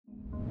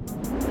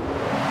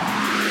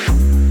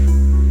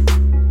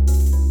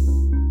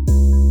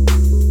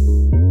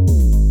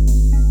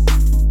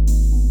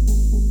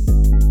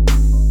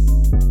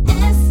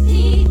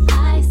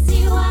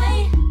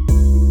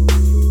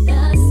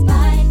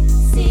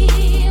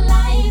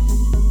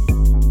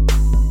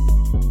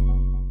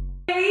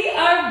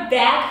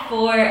back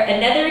for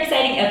another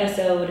exciting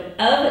episode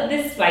of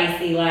The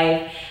Spicy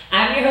Life.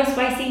 I'm your host,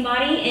 Spicy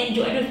Madi, and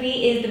joined with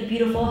me is the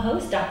beautiful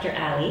host, Dr.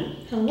 Ali.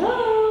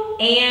 Hello.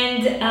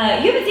 And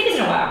you haven't seen us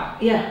in a while.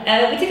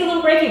 Yeah. We took a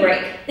little breaky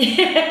break.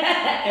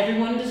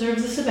 Everyone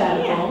deserves a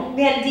sabbatical. Yeah.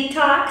 We had a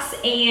detox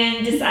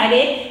and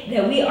decided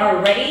that we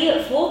are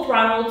ready, full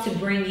throttle, to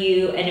bring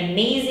you an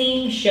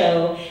amazing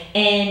show.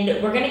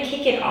 And we're going to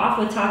kick it off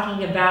with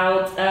talking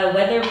about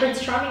whether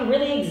Prince Charming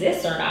really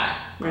exists or not.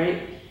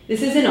 Right.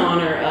 This is in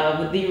honor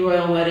of the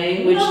royal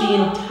wedding, which the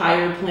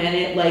entire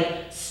planet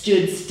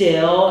stood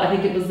still. I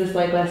think it was this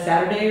last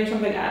Saturday or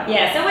something. I don't know.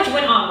 Yeah, so much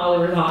went on while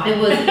we were gone. It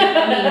was, my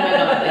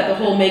God, the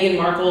whole Meghan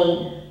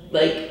Markle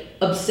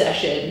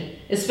obsession,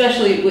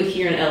 especially with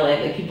here in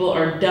LA. People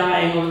are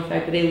dying over the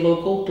fact that a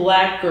local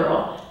black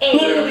girl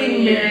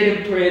literally married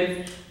a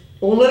prince.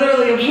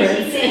 Literally a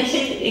prince.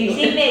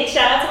 She mixed.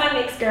 Shout out to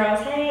my mixed girls.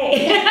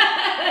 Hey.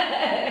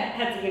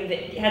 Had to give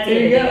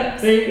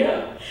it. There you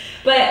go.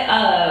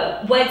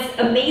 But what's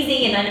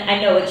amazing, and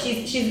I know it,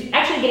 she's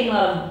actually getting a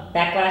lot of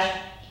backlash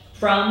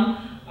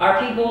from our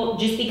people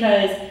just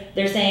because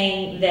they're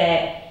saying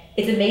that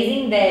it's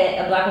amazing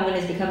that a black woman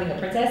is becoming a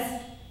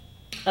princess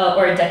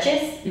or a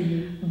duchess,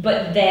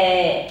 but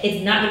that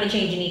it's not going to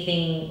change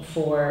anything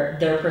for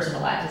their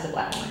personal lives as a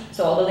black woman.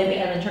 So although they may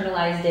have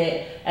internalized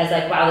it as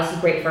wow, this is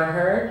great for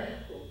her,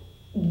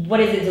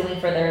 what is it doing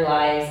for their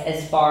lives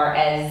as far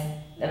as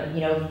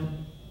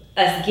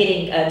us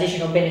getting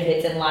additional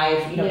benefits in life,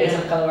 based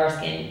on the color of our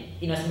skin?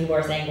 Some people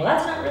are saying, well,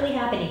 that's not really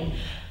happening.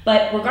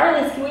 But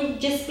regardless, can we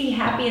just be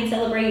happy and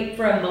celebrate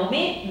for a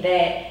moment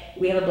that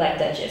we have a black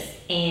duchess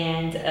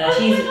and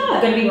she's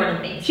going to be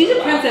running things. She's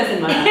a princess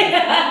in my eyes.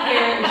 I don't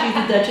care if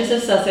she's the Duchess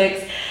of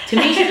Sussex. To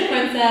me, she's a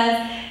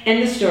princess.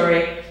 End the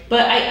story.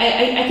 But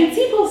I can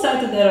see both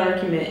sides of that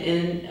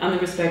argument on the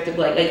respect of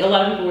a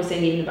lot of people were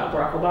saying even about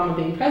Barack Obama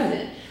being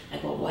president.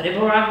 Well, what did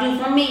Barack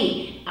do for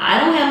me? I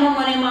don't have more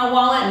money in my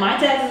wallet. My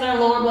taxes are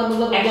lower, blah, blah,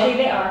 blah, blah. Actually,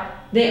 they are.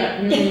 They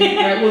are.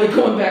 Right, well, they're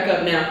going back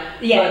up now.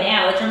 Yeah,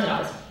 now the Trump's in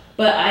office.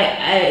 But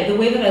I the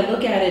way that I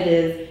look at it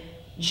is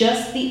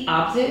just the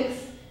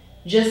optics,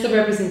 just the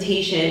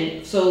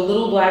representation. So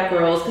little black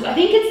girls, because I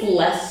think it's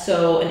less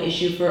so an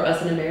issue for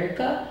us in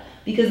America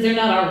because they're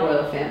not our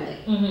royal family.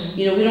 Mm-hmm.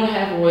 We don't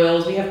have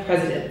royals, we have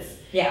presidents.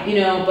 Yeah.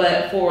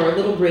 But for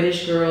little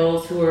British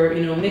girls who are,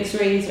 mixed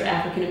race or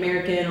African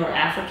American or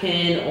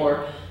African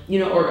or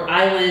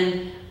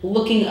island,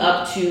 looking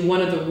up to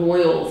one of the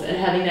royals and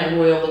having that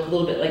royal look a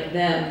little bit like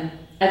them,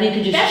 I think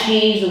could just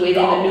change the way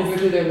they maneuver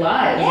through their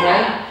lives,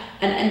 right?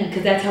 And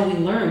because that's how we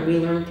learn. We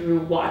learn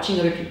through watching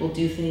other people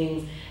do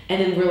things. And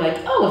then we're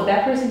if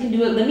that person can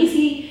do it, let me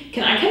see,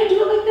 can I kind of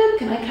do it like them?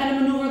 Can I kind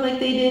of maneuver like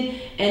they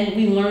did? And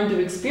we learn through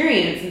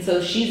experience. And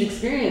so she's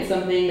experienced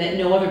something that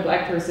no other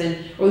black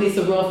person, or at least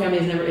the royal family,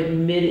 has never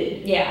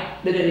admitted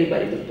that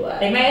anybody was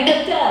black. They might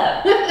have hooked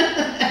up.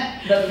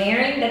 But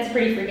marrying, that's a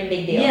pretty freaking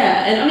big deal.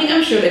 Yeah, and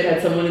I'm sure they've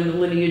had someone in the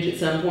lineage at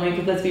some point,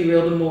 because let's be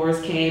real, the Moors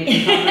came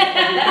and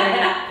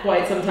everything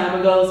quite some time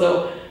ago,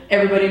 so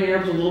everybody in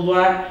Europe's a little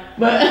black.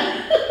 But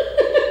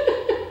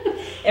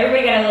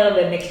everybody got a little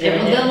bit mixed.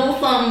 Everyone's got a little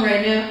something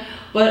right now.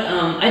 But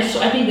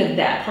I think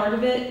that part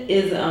of it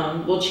is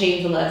will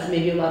change the lives of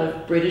maybe a lot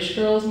of British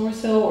girls more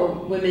so, or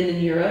women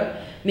in Europe.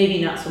 Maybe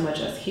not so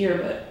much us here,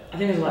 but I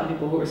think there's a lot of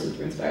people who are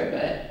super inspired by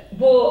it.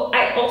 Well,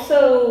 I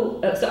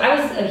also, so I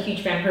was a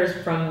huge fan of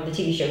hers from the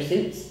TV show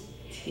Suits.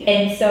 Yeah.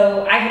 And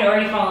so I had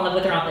already fallen in love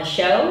with her on the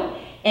show.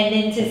 And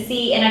then to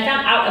see, and I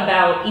found out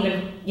about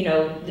even,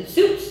 the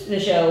Suits, the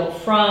show,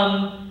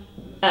 from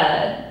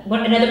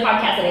another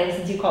podcast that I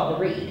listened to called The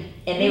Read.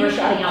 And they were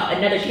shouting out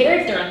another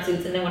character on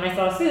Suits. And then when I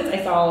saw Suits,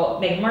 I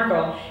saw Meghan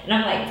Markle. And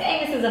I'm like,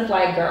 dang, this is a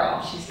fly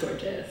girl. She's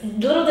gorgeous.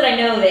 Little did I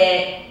know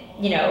that,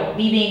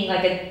 me being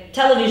a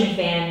television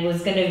fan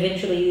was going to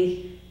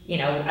eventually,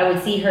 I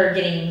would see her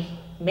getting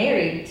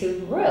married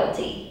to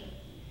royalty.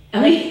 I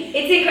mean,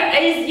 it's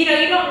incredible. You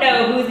don't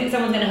know who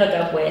someone's going to hook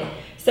up with.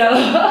 So, but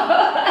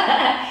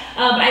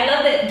I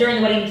love that during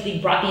the wedding, she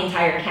brought the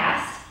entire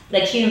cast.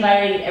 She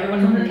invited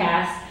everyone from her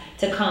cast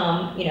to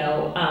come,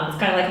 it's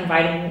kind of like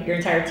inviting your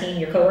entire team,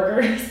 your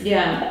coworkers,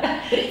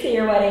 to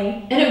your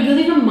wedding. And it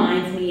really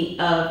reminds me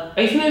of,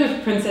 are you familiar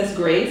with Princess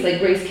Grace?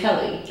 Grace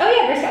Kelly. Oh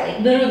yeah, Grace Kelly.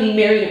 Literally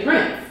married a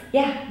prince.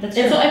 Yeah, that's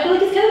true. And so I feel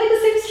like it's kind of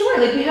the same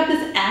story. We have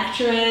this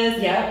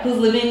actress who's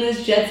living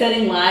this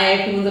jet-setting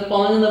life, who ends up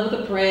falling in love with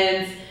a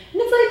prince.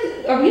 And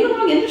it's are we in the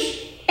wrong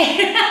industry?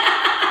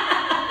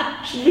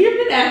 Should we have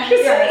been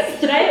actresses? Right.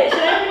 Should I have been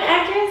an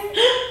actress?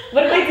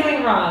 What am I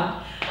doing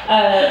wrong?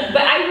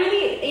 But I really,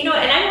 and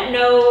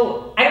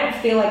I don't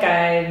feel like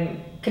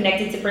I'm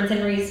connected to Prince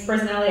Henry's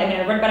personality. I mean,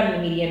 I read about him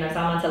in the media and I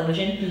saw him on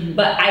television,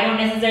 but I don't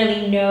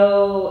necessarily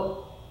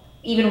know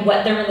even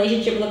what their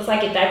relationship looks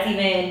like, if that's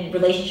even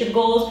relationship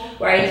goals,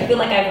 where I just feel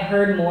like I've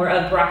heard more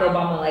of Barack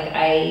Obama,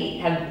 I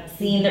have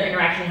seen their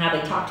interaction, how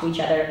they talk to each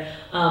other.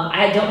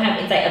 I don't have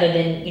insight other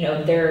than,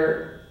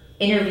 their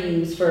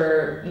interviews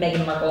for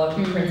Meghan Markle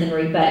and Prince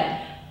Henry, but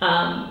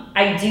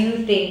I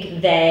do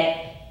think that,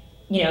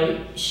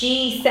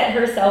 she set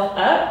herself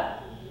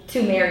up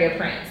to marry a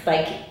prince.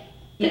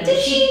 But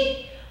did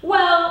she?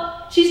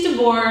 Well, she's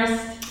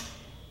divorced.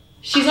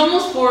 She's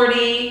almost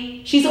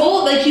 40. She's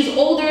old. Like, she's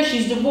older.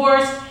 She's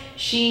divorced.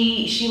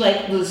 She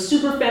like was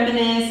super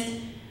feminist.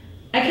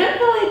 I kind of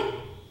feel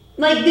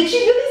like, did she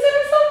really set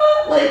herself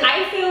up? Like,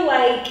 I feel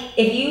like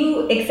if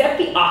you accept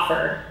the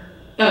offer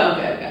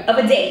okay. of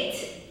a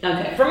date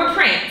Okay. from a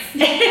prince,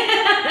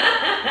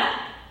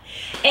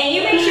 and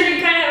you make sure you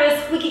kind of have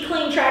a squeaky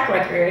clean track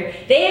record,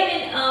 they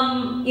haven't,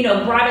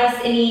 brought us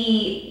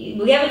any.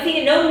 We haven't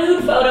seen no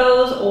nude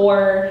photos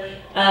or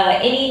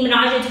any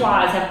menage a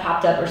trois have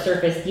popped up or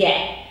surfaced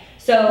yet.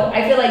 So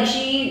I feel like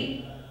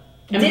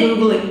I'm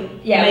googling.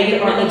 Yeah, Meghan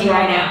we're Markle looking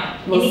right drama. now.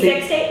 We'll Any see.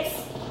 sex tapes?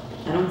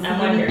 I'm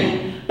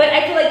wondering. But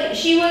I feel like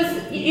she was,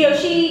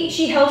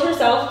 she held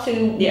herself to,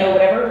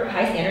 whatever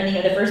high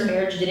standard. The first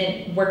marriage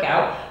didn't work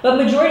out. But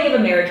majority of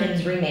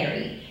Americans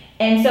remarry.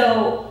 And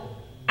so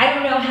I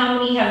don't know how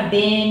many have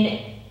been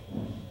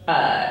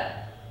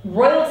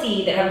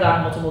royalty that have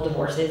gotten multiple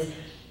divorces.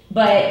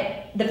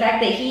 But the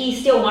fact that he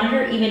still wanted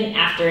her even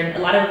after, and a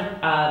lot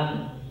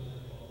of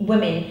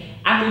women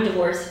after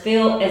divorce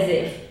feel as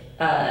if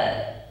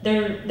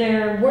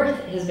their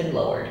worth has been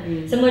lowered.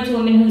 Similar to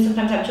women who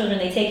sometimes have children,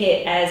 they take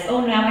it as,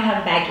 oh, now I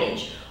have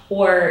baggage,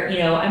 or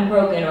I'm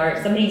broken,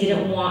 or somebody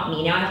didn't want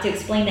me. Now I have to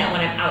explain that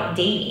when I'm out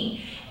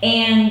dating.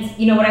 And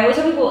what I always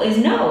tell people is,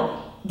 no,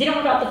 didn't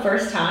work out the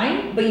first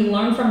time, but you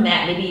learn from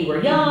that. Maybe you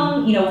were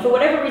young, for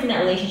whatever reason that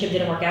relationship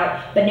didn't work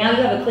out, but now you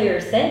have a clearer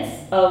sense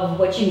of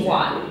what you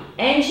want.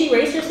 And she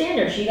raised her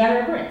standards. She got her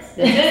a prince.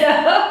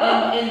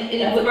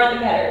 and That's the part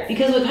that matters.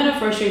 Because what kind of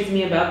frustrates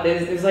me about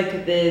this, there's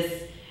like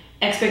this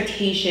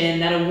expectation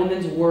that a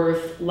woman's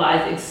worth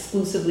lies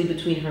exclusively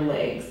between her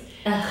legs.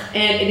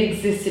 And it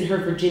exists in her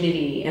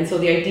virginity. And so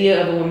the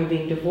idea of a woman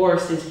being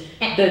divorced is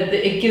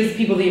it gives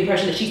people the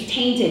impression that she's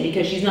tainted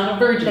because she's not a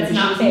virgin. That's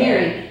because not she was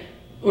fair. married.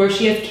 Or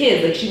she has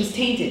kids, like she was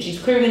tainted. She's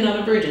clearly not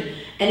a virgin.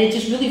 And it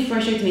just really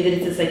frustrates me that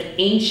it's this like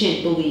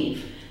ancient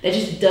belief that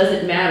just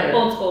doesn't matter.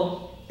 Old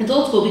school. It's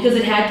old school because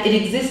it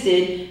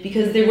existed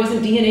because there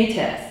wasn't DNA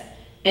tests.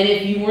 And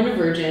if you weren't a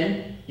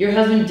virgin, your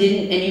husband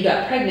didn't, and you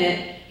got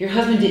pregnant, your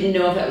husband didn't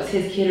know if that was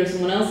his kid or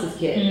someone else's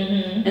kid.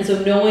 Mm-hmm. And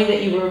so knowing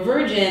that you were a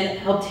virgin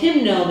helped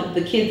him know that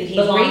the kid that he's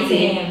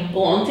raising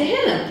belonged to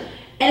him.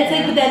 And it's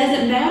like, but that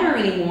doesn't matter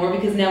anymore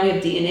because now we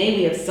have DNA,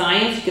 we have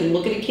science. You can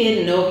look at a kid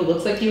and know if he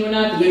looks like you or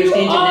not because we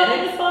understand genetics.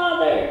 You are the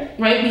father.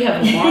 Right? We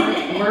have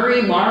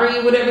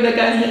Murray, whatever that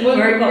guy's name was.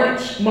 Murray.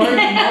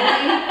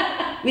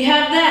 We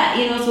have that,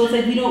 so it's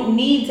like we don't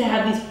need to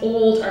have these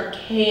old,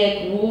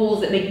 archaic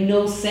rules that make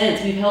no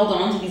sense. We've held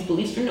on to these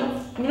beliefs for no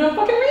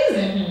fucking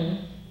reason.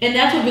 Mm-hmm. And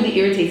that's what really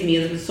irritates me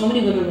is with so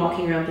many women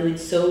walking around feeling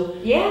so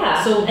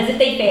as if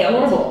they failed.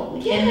 Horrible.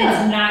 Yeah. And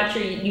it's not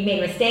true. You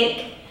made a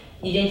mistake.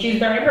 You didn't choose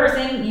the right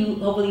person. You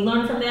hopefully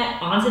learn from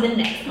that. On to the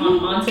next.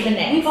 On to the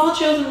next. We've all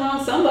chosen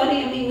wrong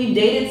somebody. I mean, we've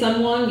dated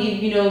someone. We've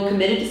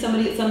committed to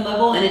somebody at some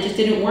level, and it just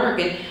didn't work.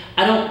 And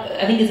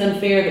I think it's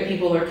unfair that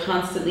people are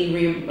constantly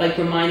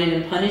reminded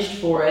and punished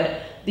for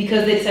it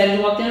because they decided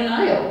to walk down an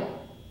aisle.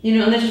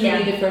 And that just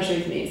really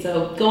frustrates me.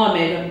 So go on,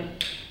 Megan.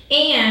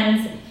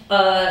 And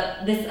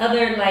this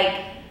other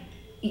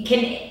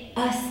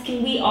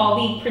can we all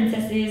be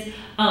princesses?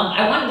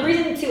 The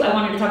reason too I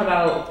wanted to talk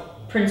about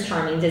Prince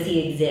Charming, does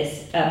he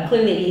exist?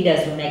 Clearly he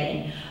does for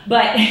Meghan.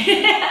 But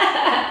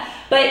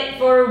but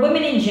for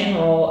women in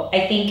general,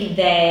 I think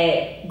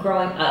that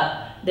growing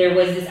up, there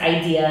was this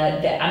idea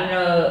that I'm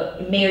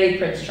gonna marry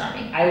Prince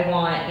Charming. I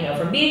want,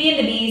 from Beauty and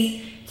the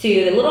Beast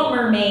to The Little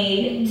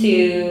Mermaid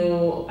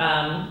to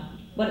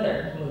what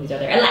other movies are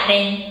there?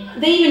 Aladdin.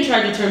 They even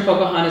tried to turn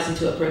Pocahontas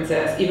into a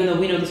princess, even though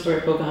we know the story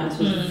of Pocahontas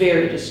was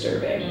very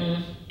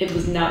disturbing. It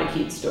was not a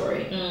cute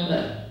story.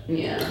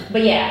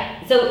 But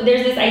yeah, so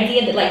there's this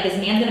idea that this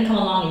man's gonna come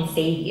along and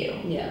save you.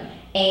 Yeah.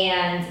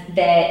 And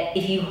that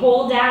if you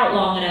hold out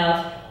long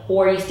enough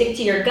or you stick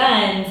to your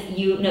guns,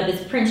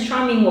 this Prince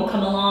Charming will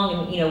come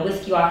along and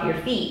whisk you off your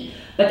feet.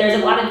 But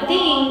there's a lot of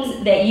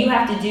things that you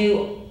have to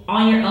do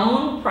on your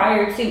own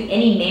prior to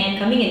any man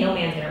coming, and no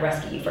man's gonna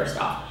rescue you first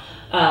off.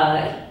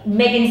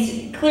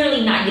 Meghan's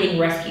clearly not getting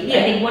rescued. Yeah.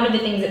 I think one of the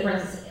things that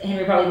Prince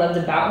Henry probably loves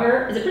about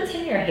her, is it Prince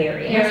Henry or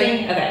Harry?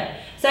 Harry. Okay.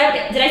 So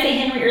did I say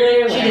Henry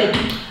earlier? She did.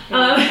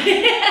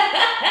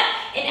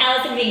 And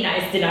Allison being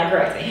nice did not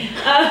correct me.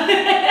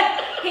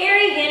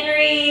 Harry,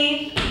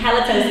 Henry,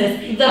 halitosis.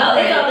 It's all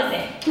the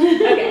same.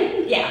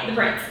 Okay. Yeah, the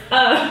prince.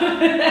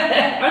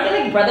 Aren't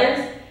they like brothers?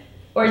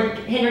 Or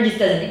Henry just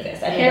doesn't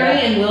exist? Harry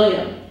and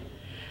William.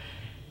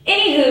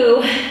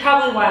 Anywho,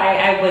 probably why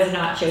I was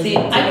not chosen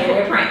to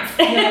marry a prince.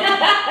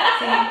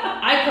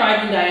 I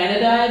cried when Diana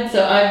died,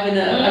 so I've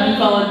been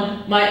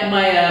following my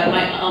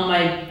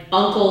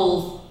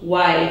uncle's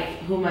wife,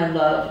 whom I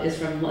love, is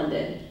from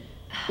London,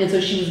 and so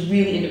she was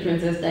really into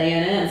Princess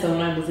Diana. And so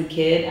when I was a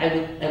kid,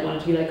 I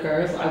wanted to be like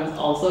her, so I was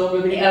also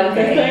really into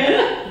Princess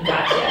Diana.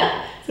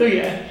 Gotcha. So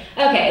yeah.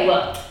 Okay,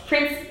 well,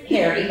 Prince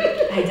Harry.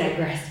 I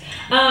digressed.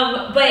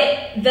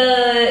 But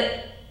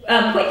the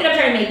point that I'm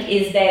trying to make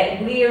is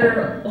that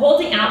we're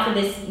holding out for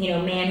this,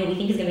 man who we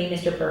think is going to be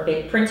Mr.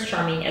 Perfect, Prince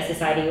Charming, as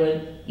society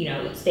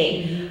would,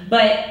 state. Mm-hmm.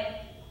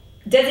 But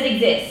does it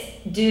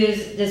exist?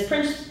 Does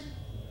Prince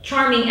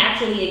Charming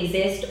actually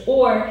exist,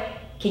 or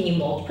can you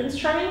mold Prince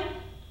Charming?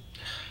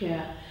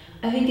 Yeah,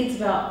 I think it's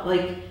about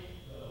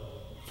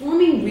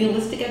forming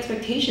realistic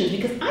expectations,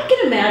 because I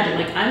can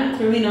imagine, I'm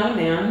clearly not a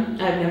man.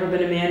 I've never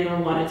been a man nor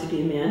wanted to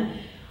be a man.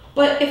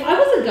 But if I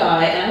was a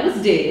guy and I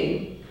was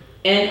dating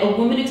and a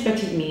woman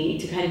expected me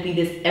to kind of be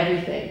this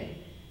everything,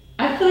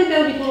 I feel like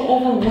that would be a little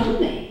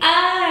overwhelming.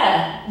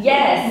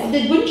 Yes.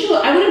 Wouldn't you?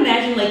 I would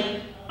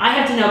imagine I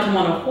have to now come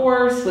on a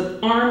horse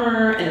with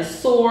armor and a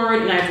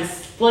sword, and I have to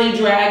slay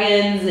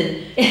dragons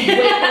and wake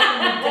up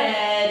from the dead.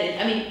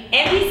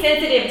 And be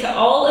sensitive to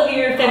all of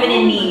your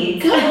feminine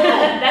needs. God.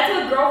 That's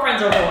what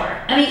girlfriends are for.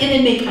 And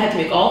then I have to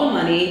make all the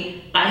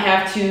money. I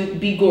have to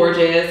be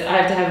gorgeous. I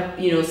have to have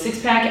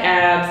 6-pack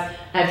abs.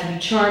 I have to be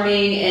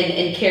charming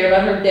and care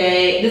about her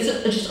day. This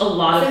is just a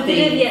lot of things.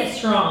 Sensitive yet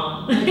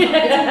strong.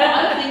 It's a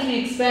lot of things we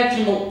expect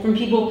from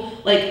people,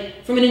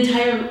 from an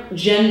entire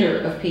gender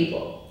of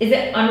people. Is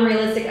it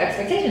unrealistic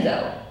expectations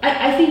though?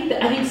 I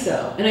think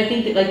so. And I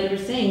think that, like you were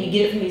saying, we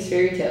get it from these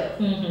fairy tales.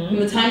 Mm-hmm. From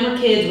the time we're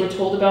kids, we're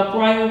told about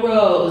Bridal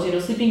Rose,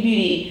 Sleeping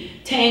Beauty,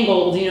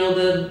 Tangled, the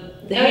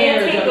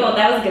hair. Yeah, Tangled,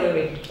 that was a good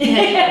movie.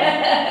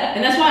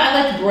 And that's why I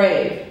liked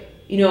Brave.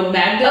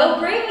 Magda. Oh,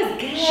 Brave was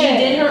good. She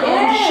did her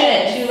own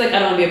shit. She was like, I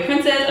don't want to be a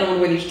princess. I don't want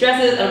to wear these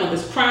dresses. I don't want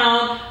this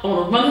crown. I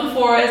want to run in the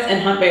forest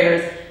and hunt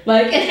bears. I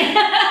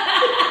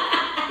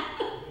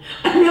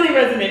really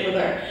resonate with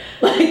her.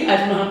 I just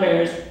want to hunt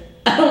bears.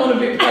 I don't want to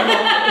be a part of all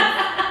this.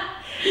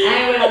 I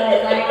went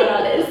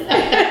on this.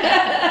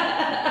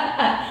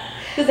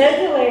 That's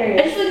hilarious.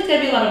 I just feel like it's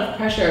gotta be a lot of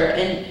pressure,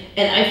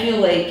 and I feel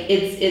like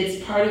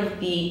it's part of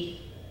the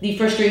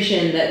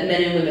frustration that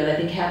men and women I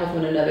think have with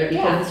one another,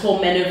 because this whole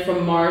men are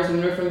from Mars,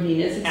 women are from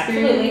Venus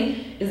experience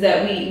is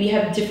that we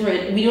have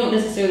different. We don't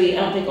necessarily,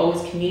 I don't think,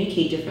 always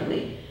communicate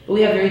differently, but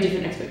we have very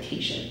different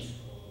expectations.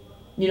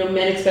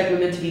 Men expect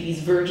women to be these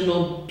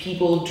virginal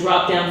people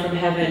drop down from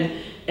heaven,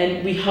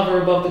 and we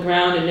hover above the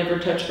ground and never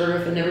touch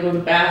earth and never go to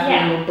the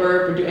bathroom or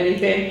burp or do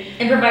anything.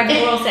 And provide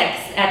oral sex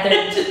at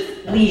their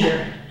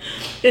leisure.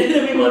 And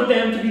then we want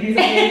them to be these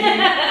amazing.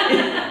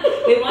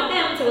 We want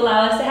them to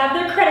allow us to have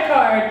their credit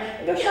card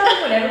and go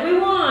shopping whenever we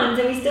want,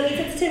 and we still need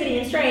sensitivity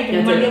and strength, and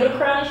we want to be able to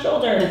cry on his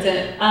shoulder. That's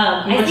it.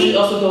 I see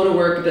also go to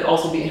work, but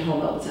also be at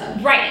home all the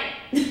time. Right.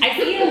 I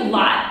see a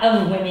lot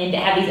of women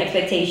that have these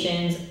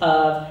expectations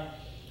of,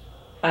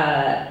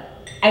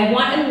 I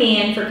want a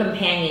man for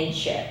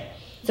companionship,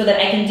 so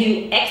that I can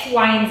do X,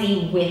 Y, and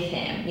Z with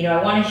him.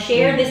 I want to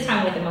share this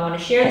time with him. I want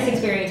to share this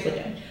experience with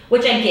him,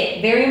 which I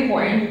get. Very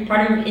important.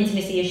 Part of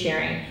intimacy is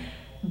sharing.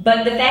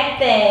 But the fact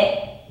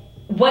that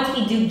once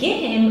we do get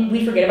him,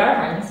 we forget about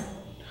our friends.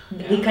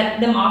 We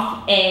cut them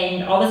off,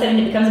 and all of a sudden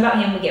it becomes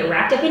about him. We get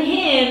wrapped up in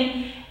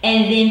him,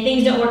 and then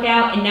things don't work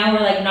out, and now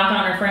we're knocking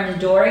on our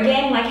friend's door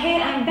again, hey,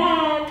 I'm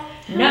back.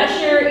 I'm not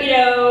sure, if you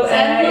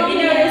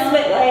noticed,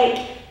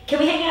 but can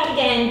we hang out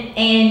again?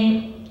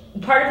 And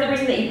part of the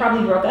reason that you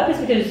probably broke up is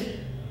because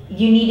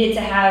you needed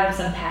to have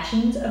some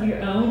passions of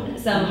your own,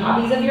 some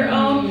hobbies of your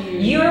own. Mm-hmm.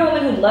 You're a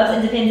woman who loves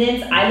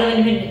independence. I love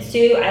independence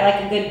too. I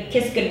like a good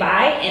kiss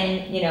goodbye,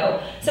 and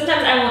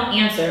sometimes I won't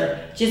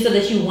answer just so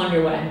that you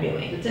wonder what I'm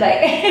doing. When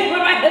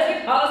my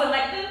husband calls, I'm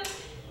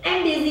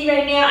I'm busy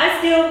right now. I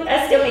still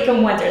make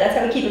him wonder. That's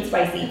how we keep it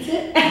spicy. That's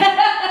it.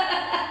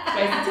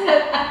 Spicy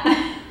tip.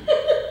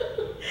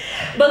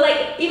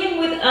 But even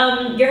with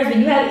your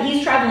husband,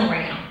 he's traveling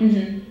right now.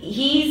 Mm-hmm.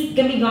 He's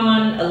gonna be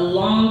gone a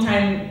long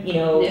time,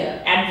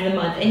 out of the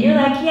month, and you're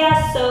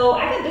so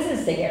I got business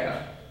to take care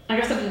of. I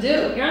got stuff to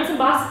do. You're on some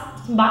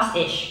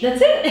boss-ish.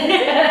 That's it.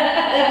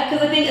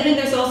 Because I think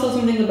there's also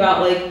something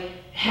about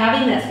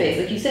having that space,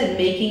 like you said,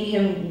 making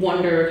him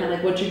wonder kind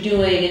of what you're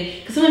doing, and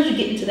because sometimes you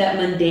get into that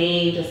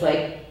mundane, just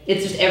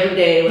it's just every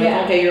day,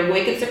 okay, you're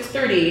awake at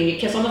 6:30 and you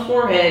kiss on the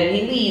forehead and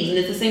he leaves, and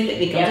it's the same thing.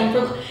 He comes home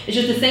for, it's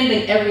just the same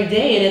thing every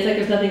day, and it's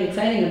there's nothing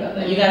exciting about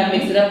that. You gotta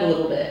mix it up a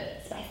little bit.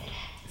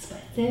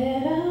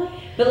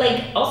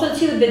 But also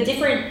too, the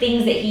different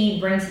things that he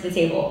brings to the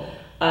table.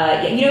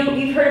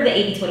 You've heard of the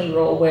 80-20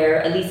 rule,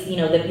 where at least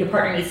your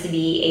partner needs to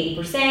be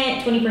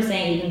 80%,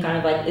 20%. You can kind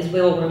of is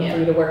wiggle room for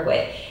you to work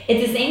with.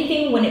 It's the same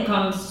thing when it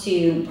comes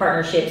to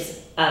partnerships.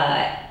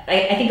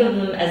 I think of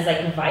them as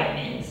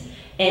vitamins,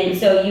 and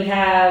so you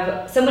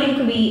have somebody who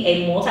can be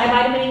a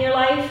multivitamin in your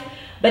life,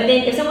 but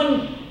then if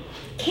someone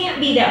can't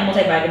be that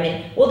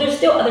multivitamin, well, there's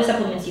still other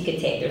supplements you can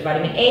take. There's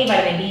vitamin A,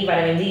 vitamin B,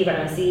 vitamin D,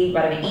 vitamin C,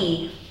 vitamin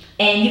E.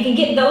 And you can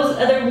get those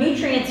other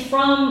nutrients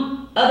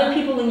from other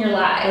people in your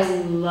lives. I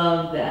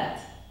love that.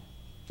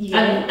 Did you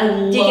get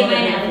my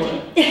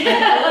analogy?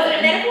 I love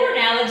it. Metaphor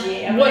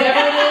analogy. Whatever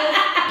it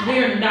is, we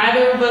are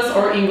neither of us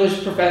are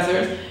English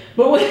professors,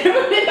 but whatever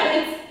it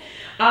is,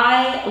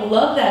 I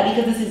love that,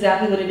 because that's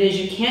exactly what it is.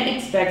 You can't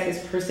expect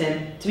this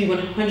person to be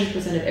 100%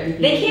 of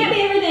everything. They can't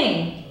be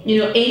everything.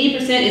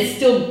 80% is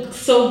still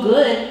so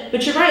good,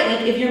 but you're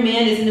right. If your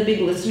man isn't a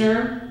big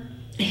listener,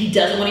 he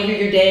doesn't want to hear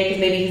your day because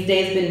maybe his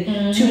day's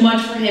been too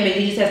much for him and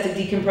he just has to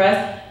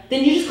decompress,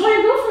 then you just call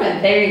your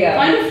girlfriend. There you go.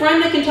 Find a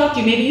friend that can talk to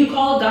you. Maybe you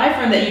call a guy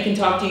friend that you can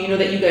talk to,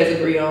 that you guys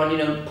agree on,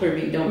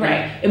 clearly don't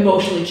be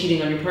emotionally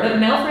cheating on your partner. But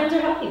male friends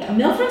are healthy though.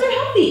 Male friends are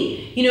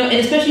healthy, and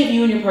especially if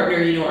you and your partner,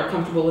 are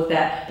comfortable with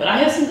that. But I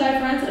have some guy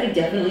friends that I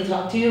definitely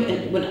talk to,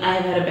 and when I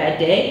have had a bad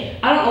day,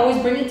 I don't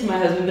always bring it to my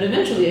husband, but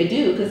eventually I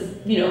do, because,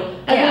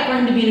 I like for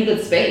him to be in a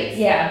good space.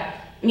 Yeah.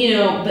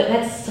 But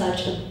that's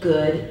such a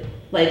good,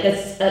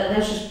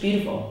 that's just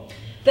beautiful.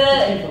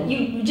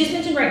 You just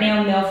mentioned right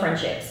now male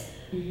friendships.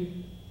 Mm-hmm.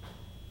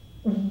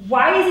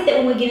 Why is it that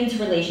when we get into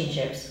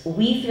relationships,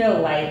 we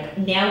feel like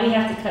now we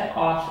have to cut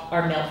off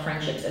our male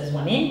friendships as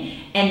women,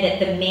 and that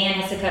the man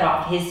has to cut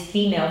off his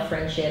female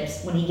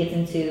friendships when he gets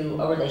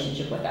into a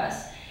relationship with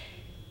us?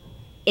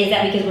 Is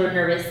that because we're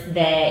nervous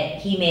that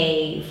he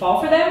may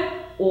fall for them?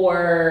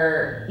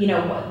 Or,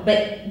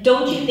 but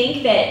don't you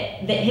think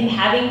that him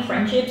having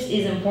friendships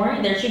is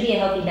important? There should be a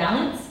healthy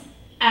balance?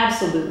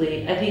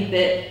 Absolutely. I think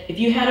that if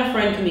you had a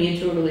friend coming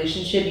into a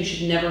relationship, you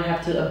should never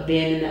have to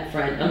abandon that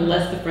friend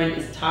unless the friend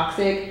is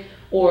toxic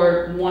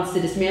or wants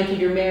to dismantle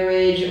your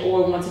marriage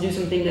or wants to do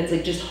something that's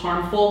just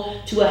harmful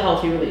to a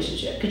healthy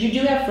relationship. Because you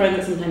do have friends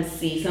that sometimes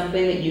see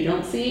something that you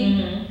don't see.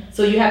 Mm-hmm.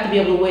 So you have to be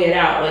able to weigh it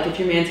out. Like if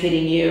your man's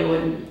hitting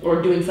you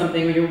or doing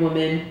something, or your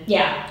woman,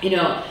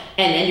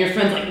 and your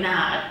friend's like,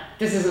 nah,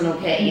 this isn't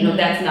okay. Mm-hmm.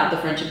 That's not the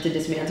friendship to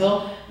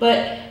dismantle.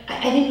 But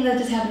I think that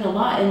just happened a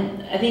lot,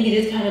 and I think it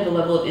is kind of a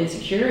level of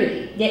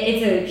insecurity. Yeah,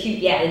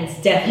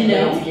 it's definitely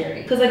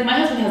insecurity. Because my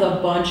husband has a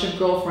bunch of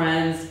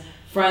girlfriends,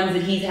 friends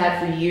that he's had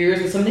for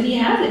years, and some that he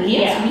hasn't.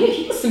 He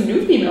has some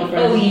new female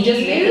friends. Oh,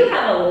 you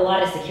have a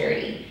lot of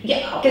security.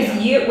 Yeah, because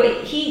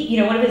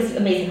one of his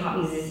amazing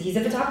hobbies is he's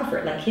a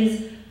photographer. Like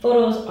his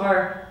photos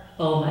are,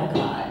 oh my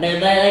god, they're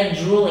like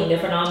drooling. They're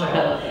phenomenal.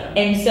 I love them.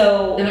 And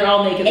they're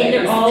all naked, and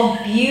they're all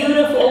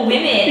beautiful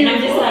women, and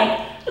I'm just like,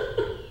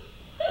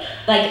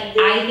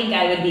 I think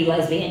I would be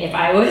lesbian if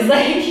I was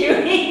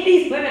shooting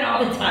these women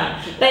all the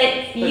time. But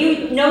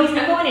he's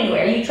not going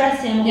anywhere. You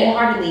trust him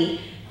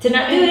wholeheartedly to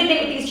not do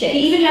anything with these chicks.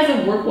 He even has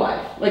a work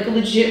wife, a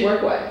legit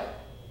work wife.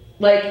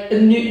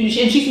 And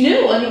she's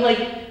new. I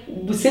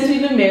mean, since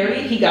we've been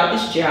married, he got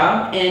this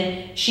job,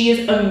 and she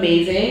is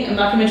amazing. I'm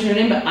not gonna mention her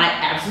name, but I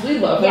absolutely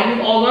love her. Yeah.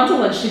 We've all gone to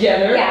lunch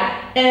together. Yeah.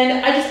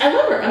 And I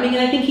love her. I mean,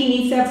 I think he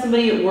needs to have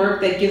somebody at work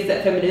that gives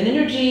that feminine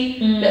energy,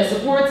 that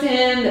supports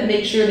him, that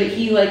makes sure that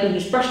he, when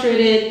he's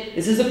frustrated,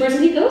 this is the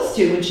person he goes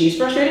to. When she's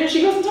frustrated,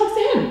 she goes and talks to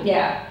him.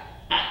 Yeah.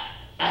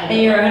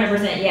 And you're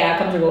 100%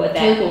 comfortable with that.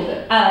 Totally cool with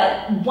it.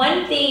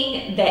 One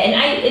thing that,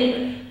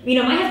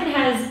 my husband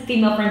has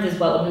female friends as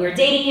well. When we were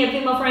dating, he had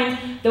female friends.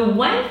 The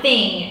one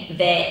thing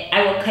that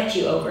I will cut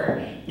you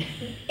over,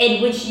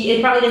 and which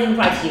it probably doesn't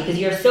apply to you because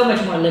you're so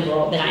much more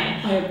liberal than I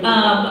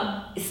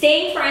am.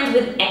 Staying friends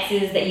with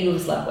exes that you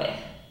have slept with.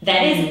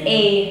 That is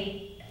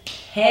a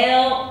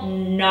hell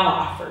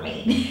nah for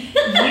me.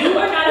 You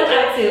are not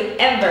allowed to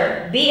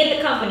ever be in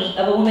the company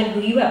of a woman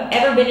who you have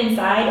ever been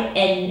inside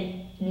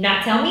and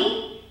not tell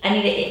me. I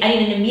need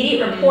an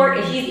immediate report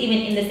if she's even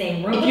in the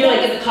same room. If you're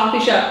in the coffee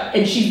shop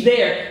and she's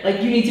there,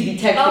 you need to be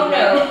texting. Oh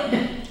no.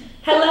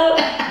 Hello,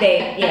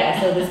 babe.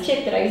 Yeah, so this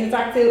chick that I used to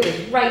talk to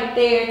is right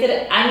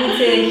there. I need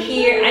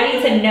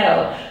to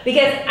know,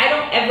 because I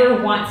don't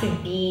ever want to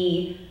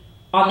be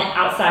on the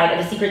outside of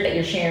a secret that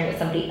you're sharing with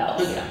somebody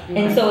else. Yeah. Mm-hmm.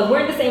 And so if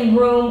we're in the same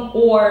room,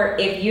 or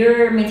if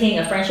you're maintaining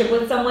a friendship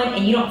with someone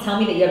and you don't tell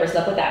me that you ever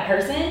slept with that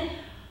person,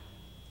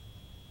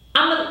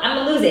 I'm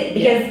gonna lose it,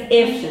 because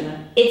if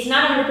it's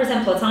not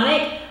 100%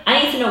 platonic,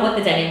 I need to know what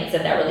the dynamics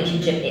of that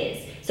relationship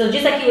is. So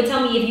just like you would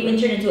tell me if you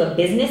entered into a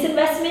business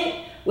investment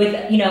with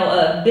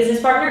a business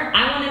partner,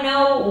 I want to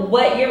know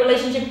what your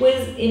relationship was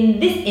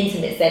in this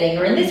intimate setting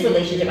or in this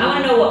relationship. I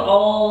want to know what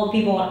all the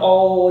people in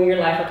all your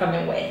life are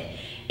coming with.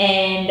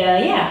 And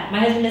my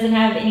husband doesn't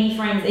have any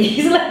friends that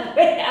he's left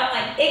with. I'm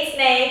like,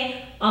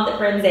 ixnay on the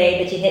friends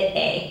A that you hit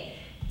A.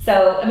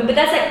 So, but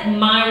that's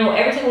my rule.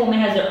 Every single woman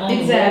has their own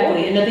rule.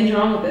 And nothing's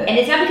wrong with it. And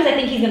it's not because I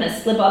think he's going to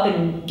slip up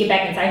and get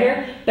back inside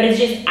her, but it's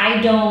just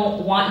I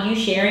don't want you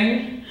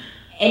sharing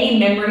any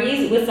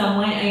memories with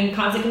someone in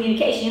constant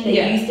communication that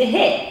you used to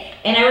hit.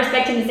 And I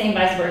respect him the same,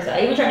 vice versa.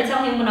 I even tried to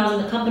tell him when I was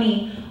in the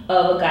company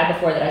of a guy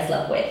before that I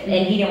slept with,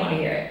 and he didn't want to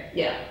hear it.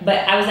 Yeah.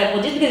 But I was like,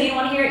 well, just because you don't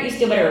want to hear it, you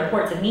still better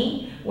report to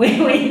me when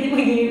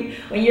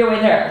you're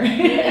with her.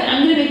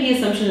 I'm going to make the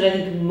assumption that I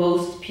think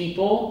most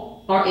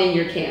people are in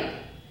your camp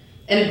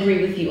and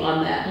agree with you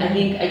on that. Mm-hmm. I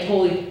think I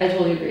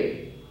totally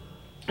agree.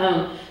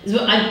 So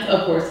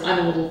of course, I'm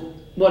a little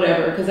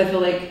whatever, because I feel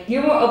like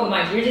you're more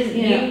open-minded. You're just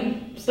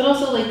but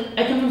also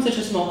I come from such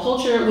a small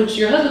culture, which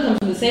your husband comes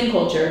from the same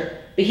culture,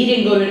 but he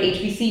didn't go to an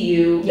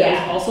HBCU.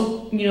 That was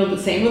also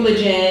the same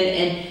religion,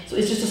 and so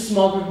it's just a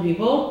small group of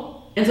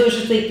people, and so it's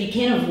just you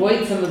can't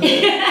avoid some of the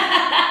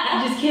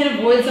you just can't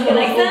avoid some of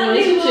those old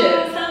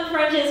relationships. Some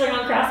friendships are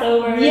gonna cross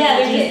over. Yeah,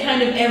 they're just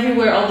kind of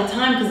everywhere all the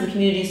time because the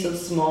community is so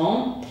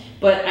small.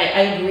 But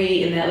I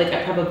agree in that,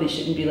 I probably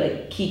shouldn't be,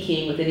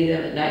 kikiing with any of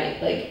them at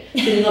night,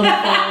 sitting on the phone,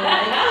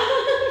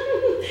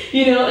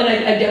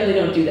 and I definitely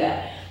don't do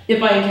that.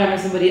 if I encounter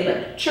somebody at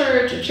like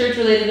church, a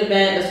church-related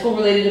event, a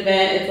school-related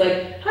event, it's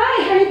like,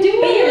 hi, how you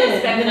doing? But you're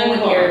respectful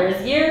with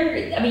yours.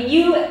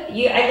 You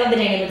I love the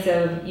dynamics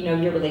of,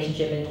 your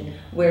relationship and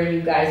where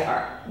you guys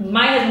are.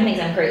 My husband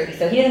thinks I'm crazy,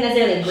 so he doesn't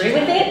necessarily agree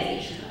with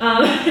it.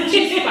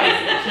 She's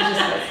spicy. She's just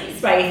spicy.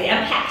 Spicy.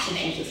 I'm passionate.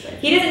 She's just spicy.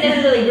 He doesn't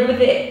necessarily agree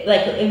with it,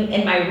 like,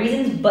 in my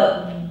reasons,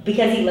 but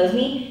because he loves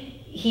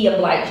me, he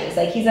obliges.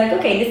 Like, he's like,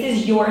 okay, this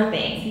is your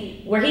thing.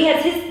 Where he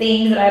has his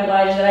things that I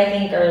oblige that I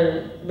think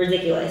are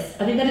ridiculous.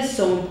 I think that is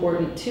so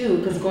important too,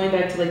 because going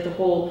back to like the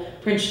whole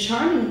Prince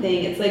Charming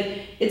thing, it's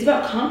like, it's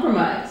about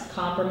compromise.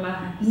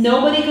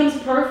 Nobody comes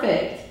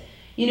perfect.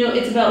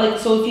 It's about like,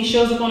 so if he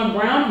shows up on a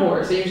brown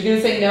horse, are you just gonna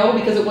say no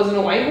because it wasn't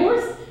a white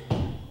horse?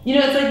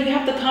 It's like you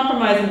have to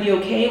compromise and be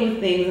okay with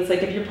things. It's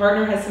like if your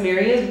partner has some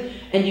areas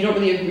and you don't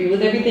really agree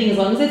with everything, as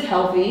long as it's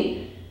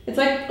healthy, it's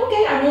like,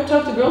 okay, I won't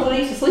talk to girls that I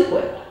used to sleep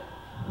with.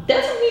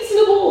 That's a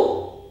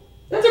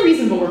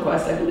reasonable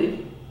request, I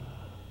believe.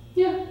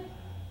 Yeah.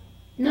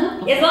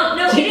 No? It is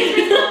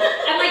reasonable.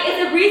 I'm like,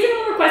 it's a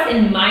reasonable request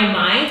in my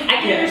mind.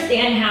 I can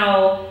understand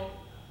how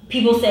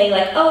people say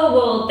like, oh,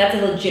 well, that's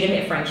a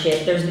legitimate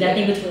friendship. There's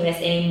nothing between us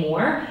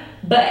anymore.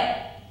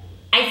 But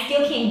I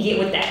still can't get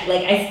with that.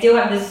 Like, I still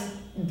have this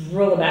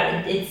rule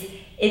about it.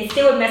 It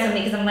still would mess with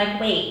me because I'm like,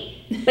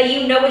 wait, but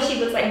you know what she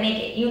looks like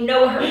naked. You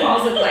know what her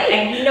walls look like.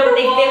 And you know what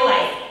they feel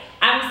like.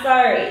 I'm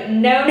sorry.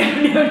 No.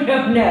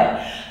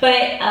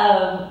 But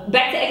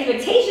back to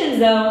expectations,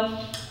 though,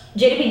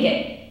 Jada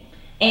Pinkett.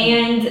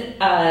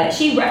 And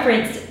she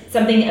referenced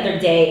something the other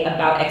day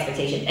about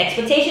expectations.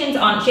 She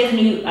has a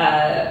new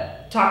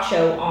talk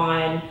show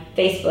on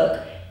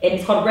Facebook, and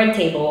it's called Red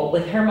Table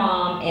with her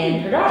mom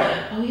and her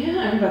daughter. Oh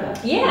yeah, I remember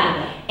that.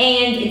 Yeah,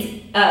 and it's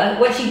I'm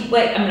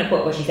gonna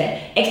quote what she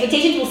said.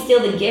 Expectations will steal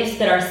the gifts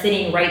that are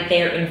sitting right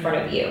there in front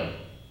of you.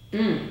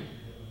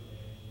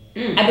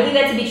 I believe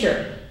that to be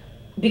true.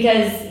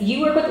 Because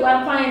you work with a lot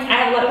of clients, I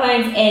have a lot of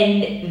clients,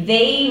 and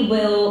they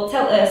will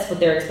tell us what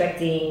they're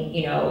expecting,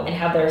 and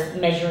how they're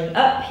measuring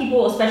up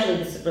people, especially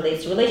this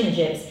relates to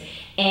relationships,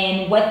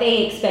 and what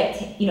they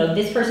expect,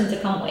 this person to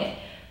come with.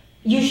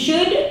 You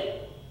should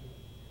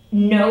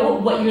know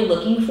what you're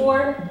looking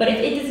for, but if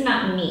it does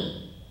not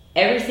meet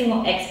every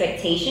single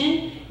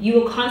expectation, you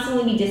will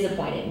constantly be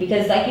disappointed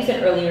because, like you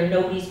said earlier,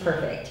 nobody's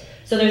perfect.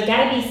 So there's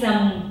got to be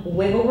some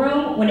wiggle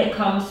room when it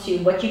comes to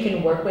what you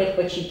can work with,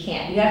 what you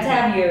can't. You have to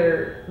have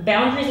your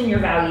boundaries and your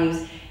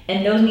values,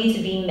 and those need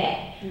to be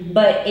met. Mm-hmm.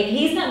 But if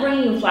he's not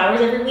bringing you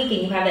flowers every week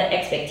and you have that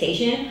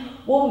expectation,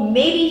 well,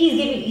 maybe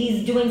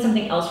he's doing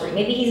something else for you.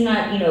 Maybe he's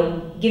not,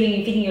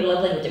 feeding your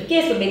love language of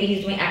gifts, but maybe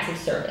he's doing acts of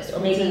service or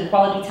maybe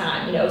quality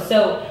time.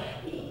 So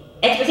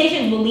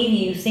expectations will leave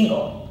you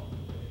single.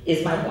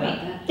 Is my point.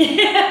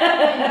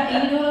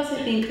 And you know what else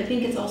I think? I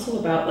think it's also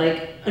about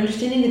like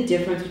understanding the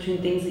difference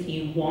between things that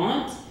you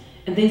want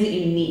and things that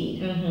you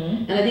need.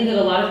 Mm-hmm. And I think that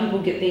a lot of people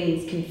get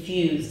things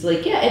confused.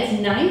 Like, yeah,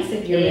 it's nice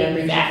if your man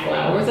brings you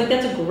flowers. Like,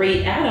 that's a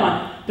great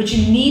add-on. But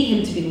you need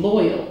him to be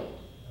loyal.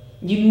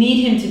 You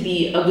need him to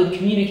be a good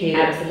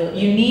communicator. Absolutely.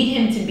 You need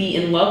him to be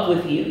in love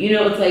with you.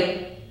 It's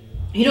like,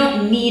 you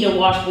don't need a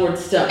washboard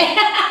stuff.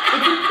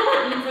 It's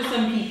important for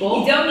some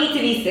people. You don't need to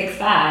be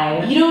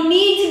 6'5". You don't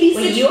need to be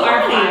 6'5". You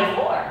are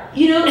 5'4".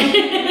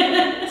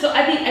 So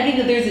I think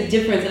that there's a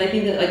difference, and I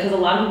think that because a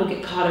lot of people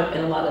get caught up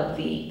in a lot of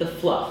the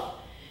fluff.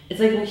 It's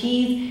like, well,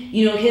 he's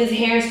his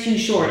hair's too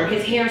short, or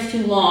his hair's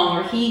too long,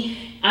 or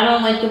I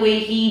don't like the way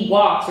he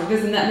walks, or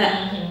this and that and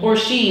that, mm-hmm. or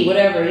she,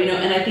 whatever,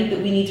 And I think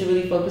that we need to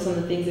really focus on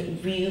the things that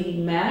really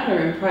matter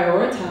and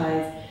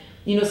prioritize,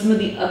 some of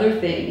the other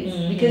things,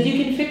 mm-hmm. because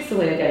you can fix the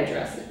way a guy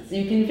dresses.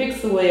 You can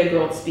fix the way a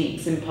girl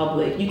speaks in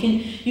public. You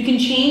can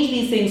change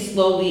these things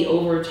slowly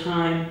over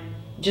time,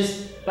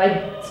 just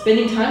by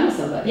spending time with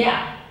somebody.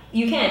 Yeah,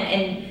 you can.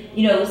 And,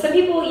 some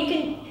people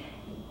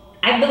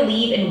I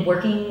believe in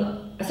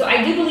working, so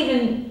I do believe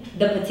in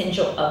the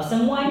potential of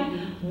someone.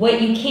 Mm-hmm.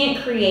 What you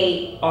can't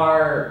create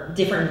are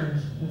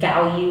different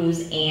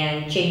values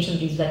and change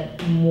somebody's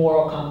like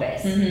moral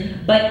compass.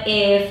 Mm-hmm. But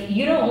if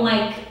you don't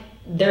like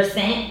their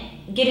scent,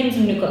 get him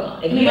some new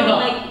cologne. If you don't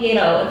like,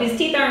 if his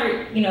teeth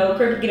aren't,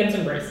 crooked, get him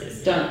some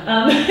braces. Done.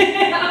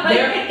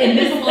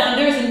 Invisalign.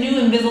 There's a new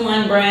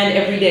Invisalign brand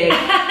every day.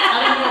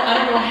 I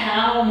don't know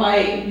how my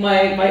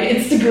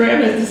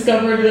Instagram has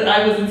discovered that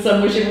I was in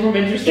some way, shape, or form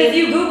interested. Because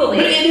you Google it.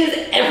 But it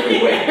is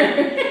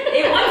everywhere.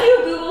 Once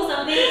you Google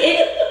something,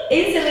 it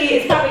instantly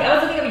is popping. I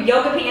was looking up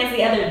yoga pants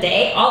the other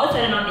day. All of a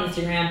sudden on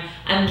Instagram,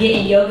 I'm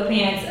getting yoga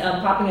pants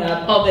popping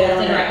up. All day, all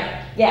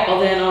night. Yeah. All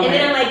day and all night. And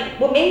then I'm like,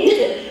 well, maybe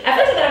at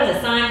first I thought it was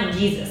a sign from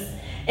Jesus.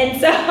 And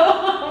so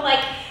I'm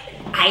like,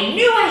 I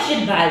knew I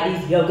should buy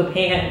these yoga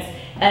pants.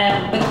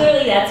 But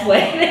clearly that's what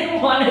they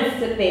want us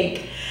to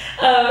think.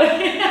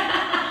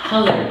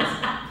 Hilarious.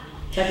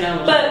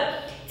 Technology.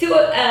 But to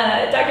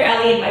Dr.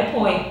 Ali and my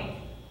point,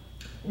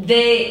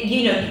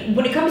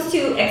 when it comes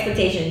to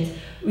expectations,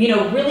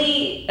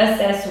 really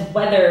assess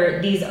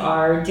whether these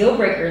are deal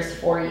breakers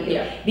for you.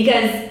 Yeah.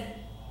 Because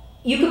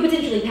you could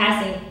potentially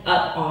passing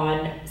up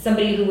on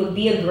somebody who would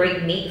be a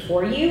great mate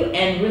for you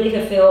and really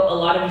fulfill a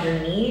lot of your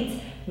needs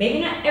maybe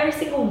not every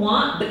single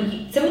want, but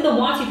some of the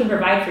wants you can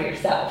provide for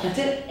yourself. That's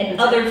it. And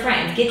That's other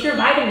friends. Get your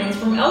vitamins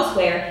from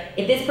elsewhere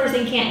if this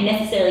person can't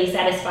necessarily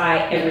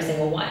satisfy every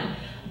single one.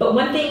 But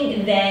one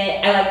thing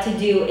that I like to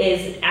do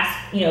is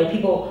ask,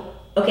 people,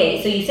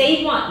 okay, so you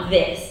say you want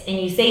this and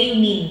you say you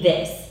need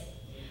this.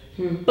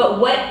 But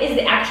what is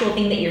the actual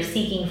thing that you're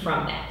seeking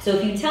from that? So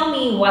if you tell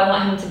me, I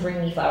want him to bring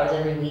me flowers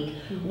every week,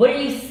 what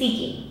are you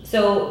seeking?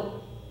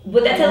 So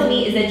what that tells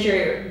me is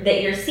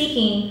that you're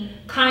seeking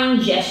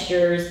kind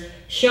gestures,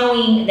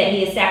 showing that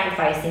he is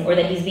sacrificing or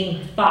that he's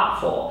being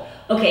thoughtful.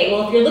 Okay,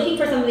 well, if you're looking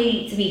for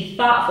somebody to be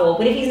thoughtful,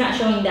 what if he's not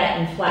showing that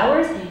in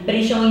flowers, but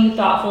he's showing you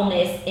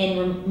thoughtfulness in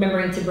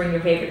remembering to bring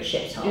your favorite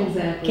chips home?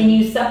 Exactly. Can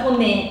you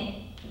supplement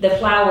the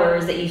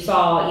flowers that you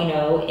saw,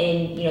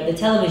 in the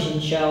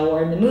television show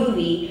or in the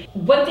movie?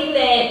 One thing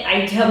that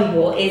I tell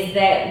people is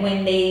that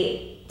when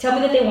they tell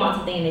me that they want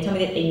something and they tell me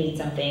that they need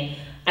something,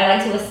 I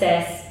like to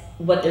assess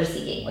what they're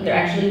seeking, what they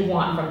actually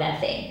want from that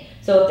thing.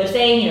 So if they're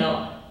saying,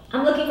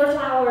 I'm looking for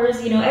flowers,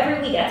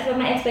 every week, that's what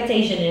my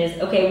expectation is.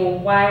 Okay, well,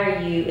 why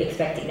are you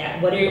expecting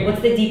that?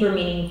 What's the deeper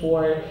meaning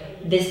for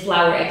this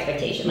flower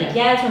expectation? Like,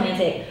 yeah, it's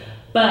romantic,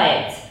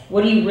 but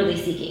what are you really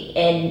seeking?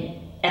 And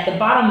at the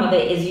bottom of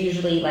it is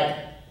usually like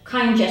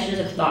kind gestures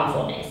of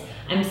thoughtfulness.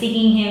 I'm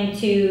seeking him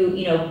to,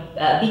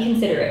 be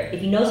considerate.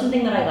 If you know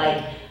something that I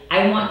like,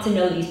 I want to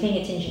know that he's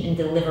paying attention and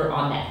deliver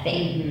on that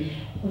thing.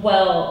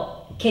 Well,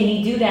 can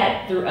you do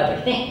that through other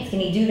things? Can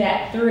you do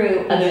that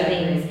through other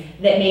things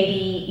that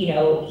maybe,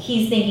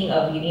 he's thinking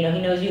of you? He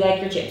knows you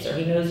like your chips, or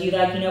he knows you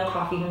like,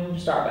 coffee from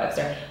Starbucks,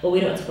 or, well, we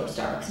don't support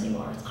Starbucks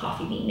anymore. It's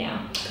Coffee Bean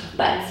now.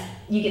 But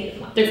you get the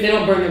point. They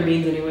don't burn their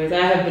beans anyways.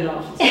 I have been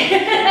off.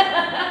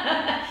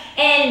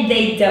 And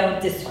they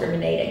don't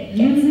discriminate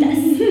against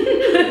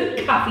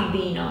us. Coffee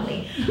Bean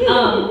only.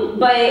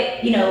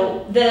 But,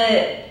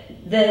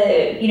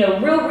 the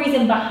real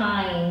reason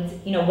behind,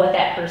 what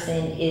that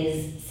person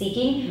is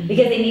seeking,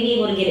 because they may be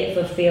able to get it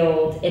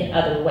fulfilled in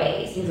other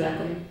ways.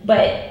 Exactly.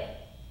 But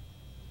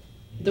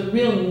the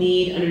real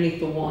need underneath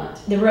the want.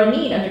 The real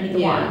need underneath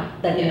the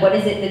want. Like, what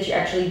is it that you're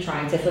actually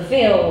trying to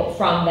fulfill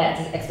from that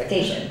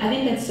expectation? I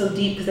think that's so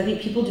deep, because I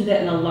think people do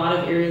that in a lot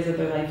of areas of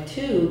their life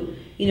too.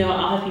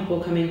 I'll have people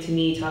coming to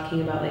me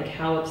talking about like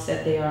how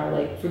upset they are.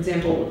 Like, for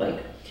example, with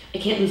like, I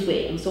can't lose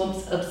weight. I'm so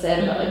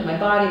upset about like my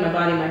body.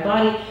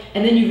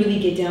 And then you really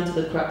get down to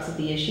the crux of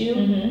the issue,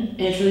 and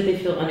it's really they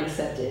feel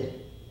unaccepted.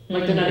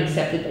 Like they're not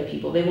accepted by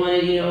people. They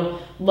wanted,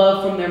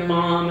 love from their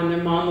mom, and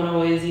their mom would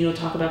always,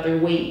 talk about their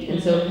weight.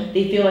 And so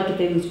they feel like if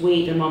they lose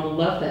weight, their mom will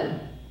love them.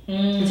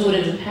 And so what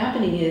ends up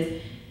happening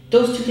is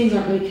those two things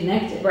aren't really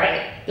connected.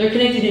 Right. They're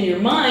connected in your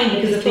mind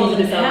because of things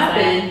that have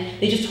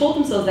happened. They just told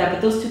themselves that, but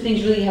those two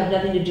things really have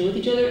nothing to do with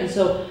each other. And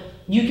so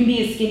you can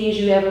be as skinny as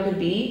you ever could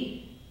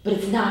be, but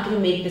it's not going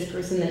to make this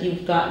person that you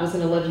thought was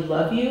going to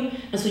love you.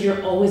 And so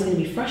you're always going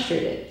to be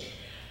frustrated.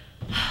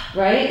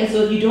 Right? And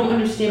so if you don't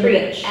understand what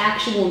the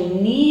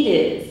actual need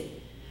is,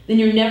 then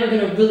you're never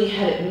going to really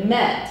have it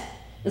met.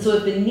 And so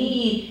if the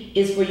need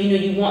is for,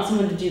 you want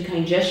someone to do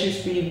kind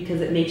gestures for you because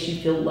it makes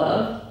you feel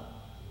loved,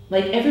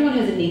 like everyone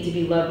has a need to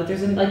be loved, but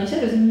there's, like you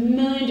said, there's a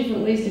million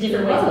different ways to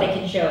feel love. That they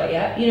can show it,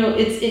 yeah.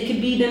 It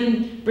could be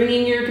them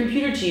bringing your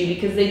computer to you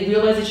because they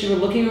realized that you were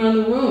looking around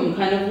the room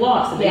kind of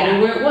lost, and they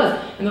knew where it was.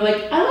 And they're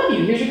like, I love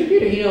you, here's your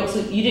computer,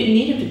 so you didn't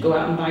need him to go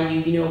out and buy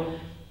you,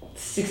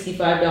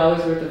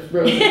 $65 worth of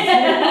roses.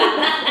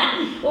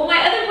 Well, my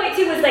other point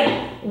too was like,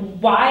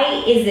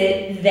 why is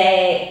it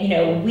that,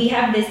 we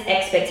have this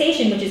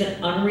expectation, which is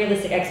an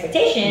unrealistic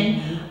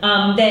expectation,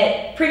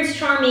 that Prince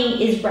Charming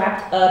is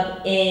wrapped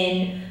up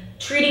in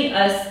treating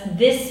us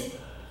this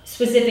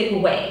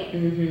specific way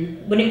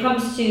when it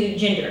comes to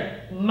gender.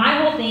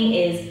 My whole thing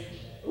is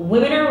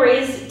women are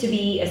raised to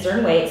be a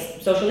certain way.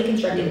 It's socially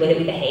constructed the way that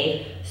we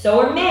behave. So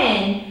are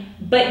men.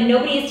 But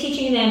nobody is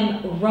teaching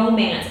them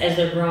romance as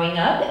they're growing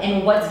up,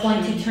 and what's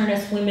going to turn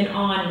us women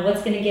on, and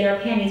what's going to get our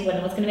panties wet,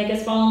 and what's going to make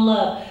us fall in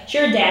love.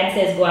 Sure, dad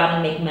says go out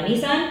and make money,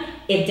 son,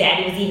 if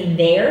daddy was even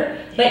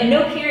there, but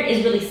no parent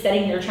is really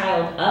setting their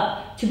child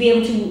up to be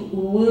able to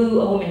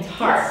woo a woman's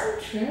heart.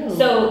 That's so true.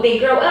 So they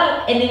grow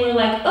up, and then we're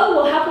like, oh,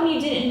 well, how come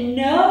you didn't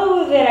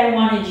know that I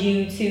wanted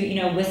you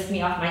to, whisk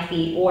me off my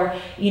feet, or,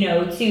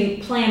 to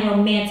plan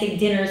romantic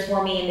dinners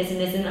for me, and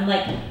this, and I'm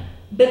like,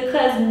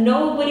 because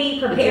nobody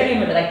prepared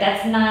him. Like,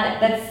 men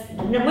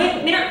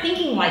aren't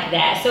thinking like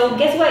that. So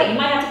guess what? You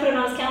might have to put it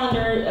on his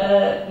calendar,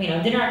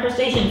 dinner at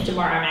Crustaceans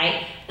tomorrow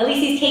night. At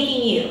least he's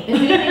taking you.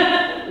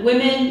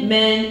 Women,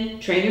 men,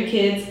 train your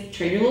kids,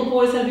 train your little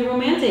boys how to be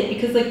romantic.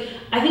 Because,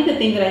 I think the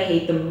thing that I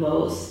hate the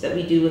most that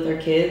we do with our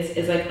kids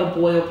is, a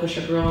boy will push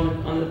a girl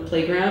on the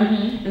playground,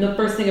 and the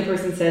first thing a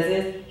person says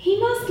is, he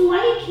must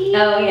like you.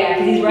 Oh, yeah,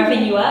 because he's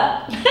roughing you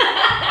up.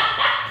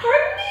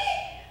 Pardon me?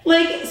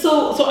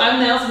 So I'm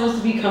now supposed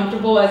to be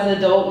comfortable as an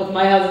adult with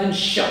my husband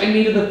shoving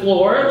me to the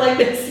floor?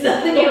 There's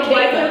nothing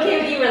okay. It's okay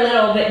when you were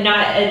little, but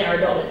not in our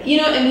adulthood.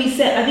 And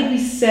I think we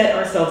set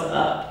ourselves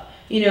up,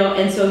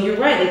 and so you're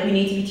right, we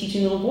need to be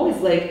teaching little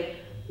boys,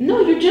 No,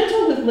 you're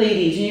gentle with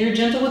ladies and you're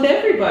gentle with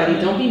everybody.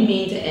 Don't be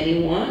mean to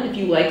anyone. If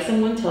you like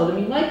someone, tell them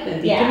you like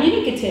them. Be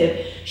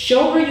communicative.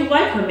 Show her you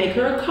like her. Make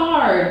her a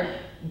card.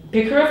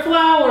 Pick her a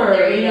flower.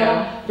 There you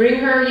know, bring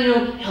her,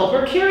 help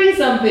her carry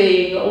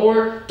something.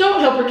 Or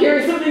don't help her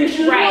carry something if she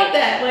doesn't want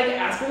that. Like,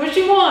 ask her what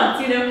she wants,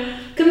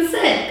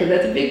 Consent, because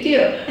that's a big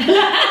deal.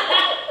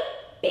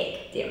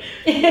 Big deal.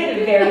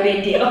 Very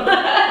big deal.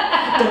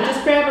 Don't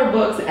just grab her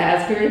books.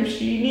 Ask her if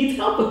she needs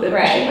help with them.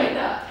 She might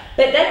not.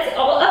 But that's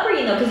all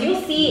upbringing though, because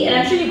you'll see, and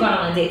I'm sure you've gone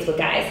on dates with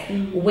guys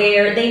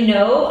where they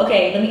know,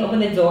 okay, let me open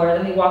the door,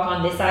 let me walk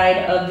on this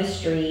side of the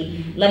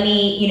street, let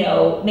me,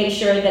 make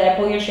sure that I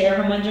pull your chair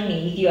from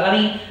underneath you. I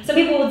mean, some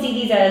people would see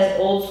these as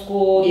old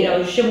school,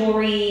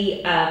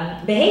 chivalry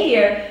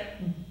behavior,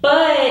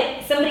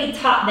 but somebody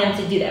taught them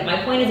to do that.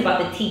 My point is about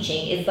the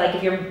teaching. It's like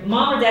if your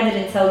mom or dad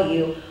didn't tell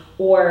you,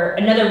 or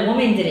another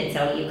woman didn't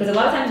tell you, because a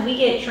lot of times we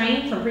get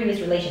trained from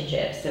previous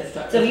relationships. So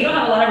if you don't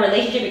have a lot of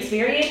relationship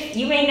experience,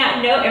 you may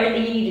not know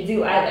everything you need to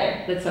do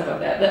either. Let's talk about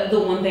that. The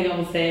one thing I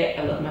will say,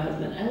 I love my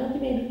husband. I love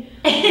you, baby.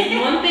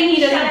 One thing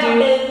he doesn't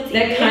do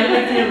that kind of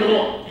makes me a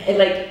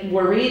little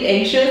worried,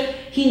 anxious.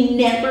 He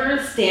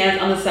never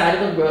stands on the side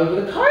of the road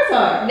where the cars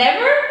are.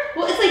 Never?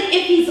 Well, it's like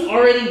if he's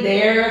already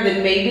there,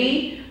 then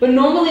maybe. But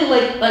normally,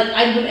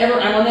 whenever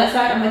I'm on that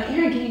side, I'm like,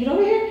 Aaron, can you get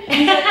over here? And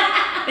he's like,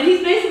 and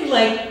he's basically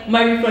like,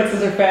 my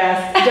reflexes are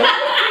fast. I'm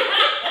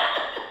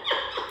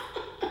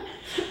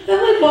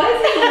like, why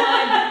is he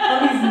relying on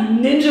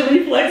these ninja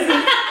reflexes to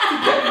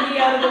get me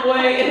out of the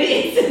way? And the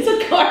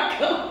instant a car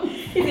comes,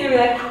 he's gonna be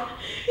like,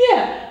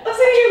 yeah. I'm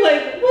sitting here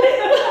like, what do you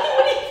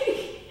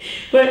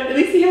think? But at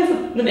least he has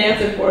an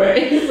answer for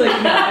it. He's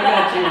like, no, I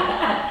got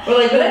you. Or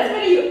like, but that's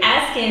when you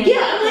ask him.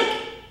 Yeah, I'm like.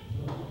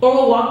 Or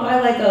we'll walk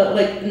by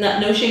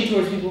no shade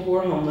towards people who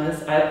are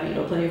homeless. I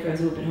have, plenty of friends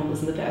who have been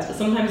homeless in the past, but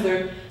sometimes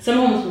there are some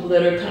homeless people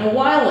that are kind of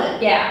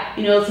wilding. Yeah.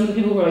 Some of the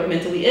people who are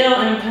mentally ill,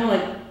 and I'm kind of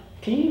like,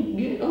 can you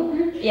get over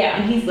here? Yeah.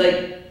 And he's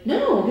like,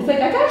 no. He's like,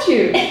 I got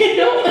you. They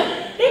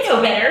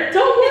know better.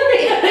 Don't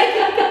worry.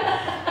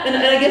 and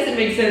I guess it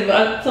makes sense,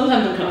 but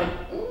sometimes I'm kind of like,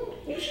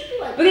 you should be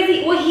like.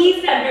 Because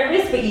he's not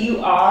nervous, but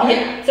you are.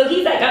 Yeah. So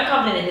he's like, I'm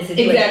confident in this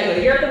situation.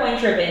 Exactly. You're the one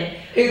tripping.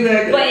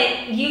 Exactly.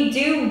 But you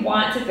do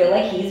want to feel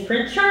like he's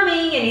Prince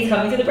Charming and he's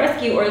coming to the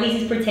rescue, or at least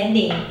he's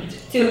pretending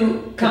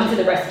to come to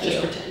the rescue.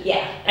 Just pretend.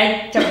 Yeah.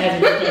 I tell my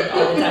husband pretend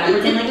all the time.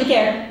 Pretend like you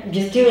care.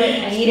 Just do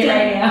it. I need it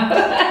right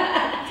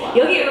now.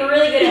 You'll get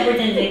really good at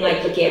pretending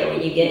like you care when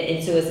you get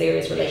into a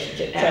serious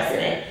relationship. Trust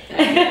me.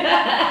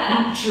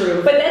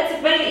 True. But that's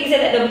funny that you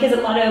said that though, because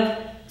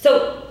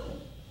so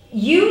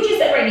you just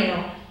said right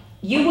now,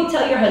 you will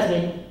tell your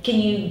husband, can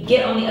you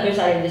get on the other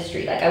side of the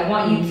street? Like, I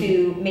want you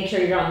to make sure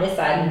you're on this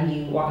side when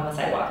you walk on the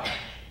sidewalk.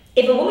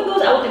 If a woman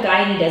goes out with a guy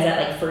and he does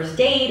that first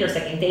date or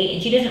second date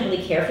and she doesn't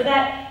really care for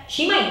that,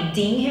 she might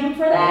ding him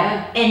for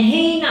that and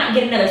he not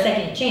get another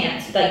second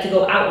chance to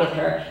go out with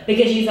her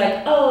because she's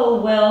like,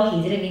 oh, well,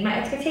 he didn't meet my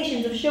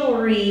expectations of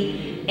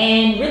chivalry.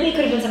 And really it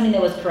could have been something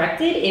that was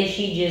corrected if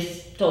she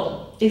just told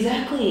him.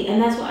 Exactly.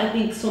 And that's why I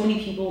think so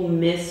many people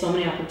miss so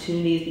many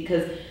opportunities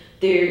because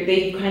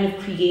they've kind of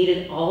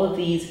created all of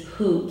these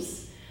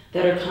hoops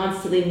that are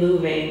constantly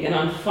moving and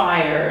on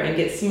fire and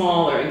get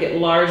smaller and get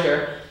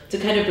larger to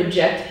kind of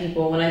reject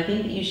people, when I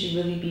think that you should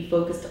really be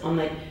focused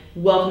on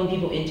welcoming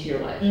people into your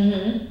life.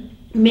 Mm-hmm.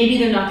 Maybe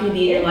they're not going to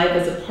be in your life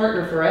as a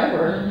partner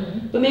forever,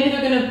 but maybe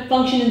they're going to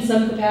function in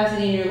some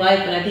capacity in your life,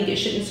 and I think it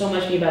shouldn't so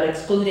much be about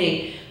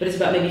excluding, but it's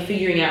about maybe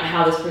figuring out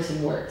how this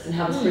person works and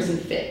how this person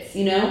fits,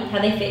 How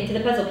they fit into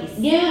the puzzle pieces.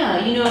 Yeah,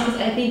 because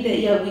I think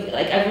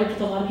that, I've worked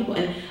with a lot of people,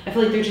 and I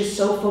feel like they're just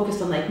so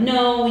focused on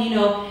no,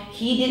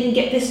 he didn't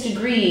get this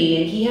degree,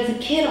 and he has a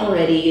kid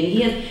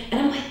already,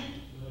 and I'm like,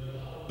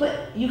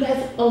 but you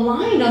guys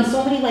aligned on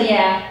so many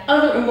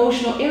other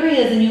emotional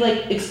areas, and you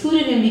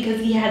excluded him because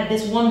he had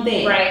this one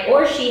thing, right?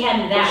 Or she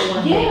had that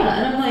one thing. Yeah,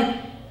 and I'm like,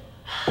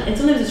 and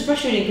sometimes it's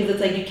frustrating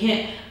because it's you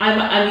can't. I'm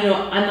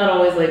I'm not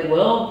always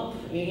well,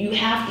 you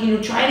have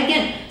to try it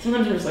again.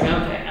 Sometimes I'm just okay, I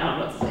don't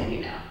know what to say to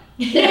you now.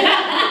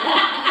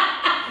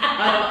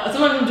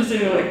 Sometimes I'm just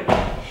sitting there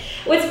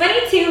What's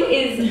funny too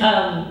is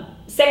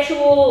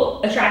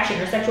sexual attraction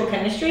or sexual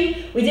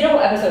chemistry. We did a whole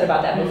episode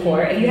about that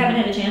before. If you haven't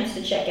had a chance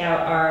to check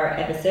out our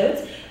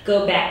episodes,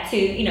 go back to,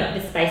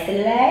 The Spicy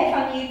Life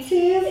on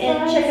YouTube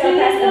and check out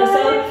past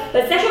episode.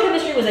 But sexual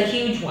chemistry was a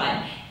huge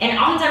one. And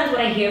oftentimes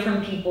what I hear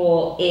from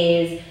people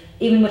is,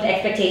 even with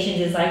expectations,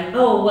 is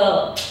oh,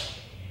 well,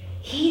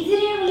 he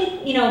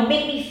didn't really,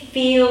 make me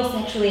feel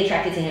sexually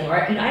attracted to him.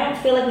 Or, I don't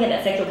feel like we had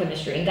that sexual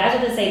chemistry. And guys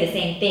will just say the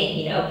same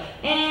thing,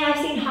 I've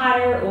seen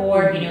hotter,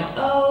 or,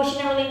 oh, she's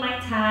not really my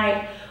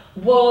type.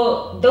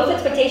 Well, those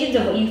expectations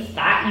of what you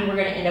thought you were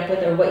going to end up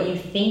with or what you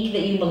think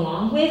that you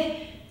belong with,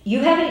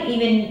 you're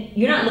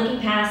not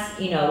looking past,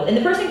 and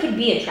the person could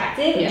be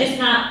attractive, just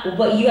not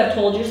what you have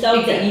told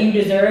yourself that you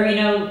deserve,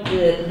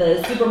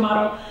 the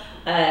supermodel.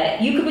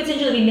 You could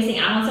potentially be missing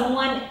out on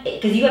someone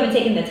because you haven't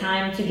taken the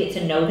time to get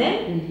to know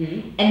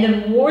them. And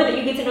the more that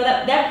you get to know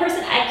that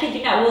person, I kid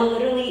you not, will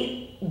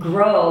literally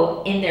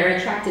grow in their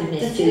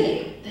attractiveness to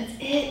you. That's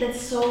it.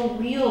 That's so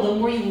real. The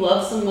more you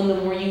love someone, the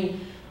more you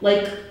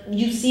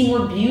you see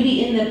more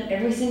beauty in them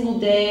every single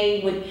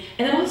day. And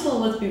then also,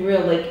 let's be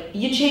real, like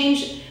you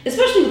change,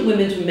 especially with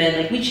women to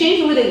men. Like we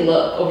change the way they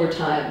look over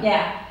time.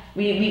 Yeah.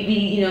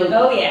 We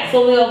Oh yeah.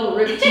 slowly all the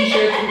ripped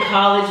t-shirts from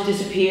college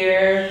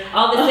disappear.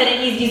 All of a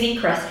sudden he's using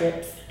crust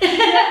strips.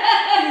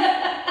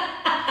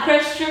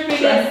 Crust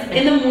stripping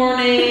in the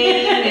morning,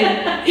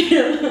 and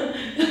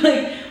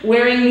like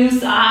wearing new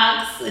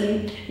socks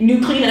and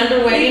new clean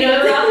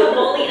underwear. Around the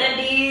bowling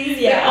undies.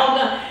 Yeah. All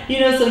done.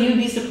 So you'd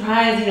be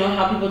surprised,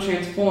 how people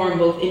transform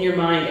both in your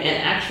mind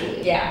and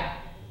actually. Yeah,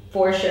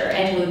 for sure.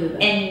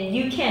 And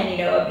you can,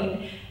 I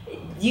mean,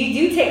 you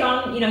do take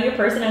on, your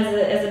person as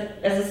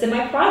a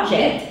semi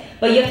project,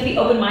 but you have to be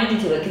open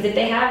minded to it, because if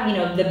they have,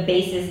 the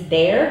basis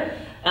there,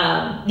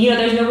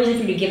 there's no reason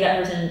for you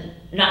to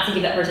not to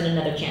give that person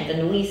another chance, and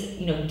at least,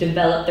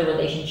 develop the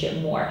relationship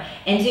more.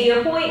 And to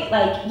your point,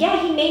 like,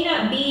 yeah, he may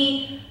not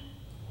be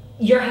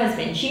your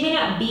husband, she may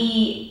not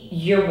be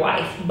your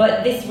wife,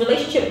 but this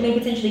relationship may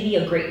potentially be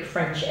a great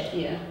friendship.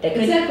 Yeah, that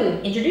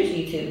could introduce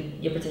you to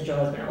your potential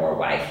husband or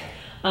wife.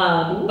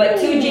 But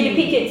to Jada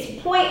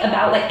Pinkett's point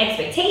about like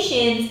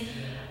expectations,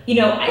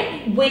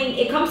 when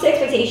it comes to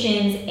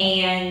expectations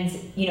and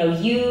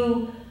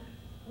you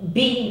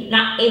being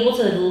not able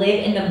to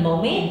live in the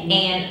moment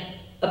and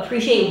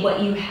appreciate what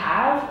you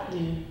have,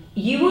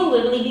 you will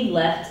literally be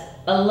left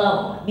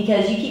alone,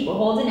 because you keep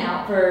holding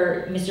out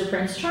for Mr.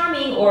 Prince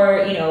Charming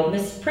or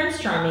Miss Prince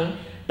Charming,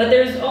 but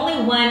there's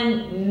only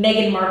one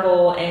Meghan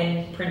Markle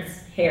and Prince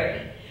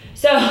Harry.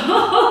 So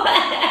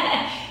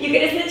you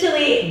can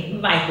essentially,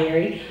 my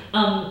Harry,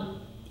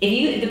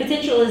 if the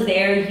potential is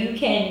there, you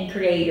can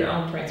create your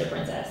own prince or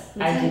princess.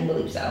 I do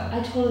believe so.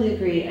 I totally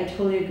agree.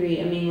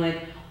 I mean,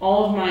 like,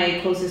 all of my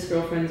closest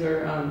girlfriends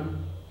are,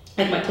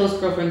 like my close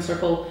girlfriend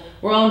circle,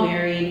 we're all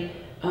married.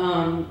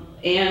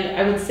 And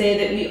I would say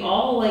that we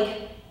all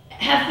like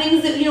have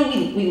things that,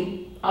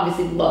 we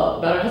obviously love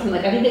about our husband.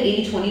 Like, I think that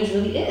 80-20 is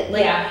really it.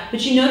 Like, yeah.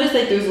 But you notice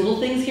like there's little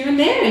things here and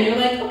there, and you're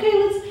like, okay,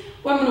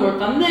 I'm gonna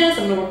work on this,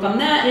 I'm gonna work on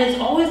that. And it's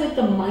always like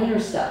the minor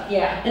stuff.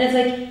 Yeah. And it's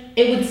like,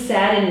 it would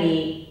sadden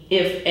me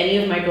if any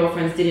of my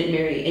girlfriends didn't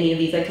marry any of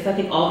these, like, because I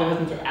think all of their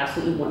husbands are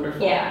absolutely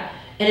wonderful. Yeah.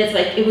 And it's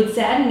like, it would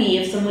sadden me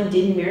if someone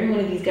didn't marry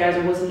one of these guys,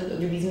 or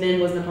these men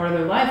wasn't a part of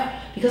their life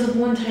because of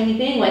one tiny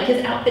thing, like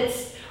his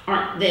outfits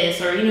aren't this,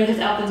 or his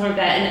outfits aren't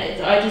that.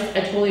 And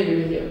I totally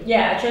agree with you.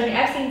 Yeah, trust me,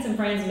 I've seen some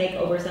friends make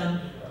over some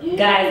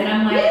guys, and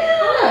I'm like,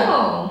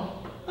 oh,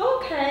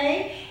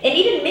 okay. And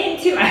even men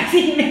too. I've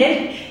seen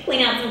men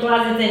clean out some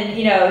closets and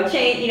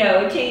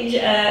change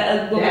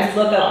a woman's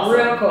look up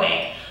real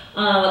quick.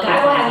 A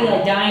guy will have you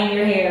like dyeing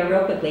your hair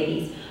real quick,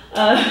 ladies.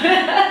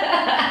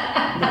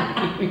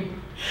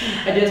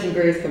 I do have some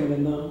grays coming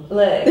in though.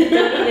 Look,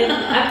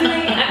 I'm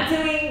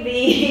doing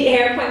the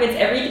hair appointments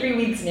every 3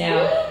 weeks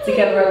now to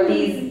cover up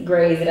these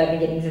grays that I've been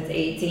getting since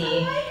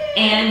 18.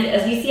 And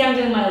as you see, I'm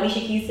doing my Alicia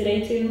Keys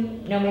today too.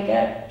 No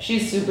makeup.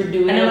 She's super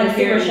doing it. And I'm like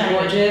super shiny.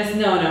 Gorgeous.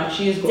 No,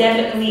 she is gorgeous.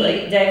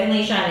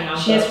 Definitely shining on.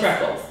 She has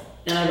freckles,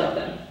 and I love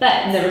them. But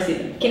I've never seen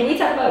them. Can we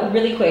talk about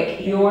really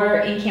quick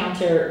your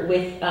encounter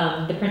with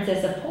the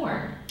Princess of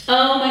Porn?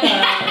 Oh my god.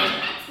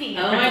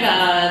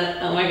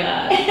 Oh my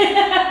god.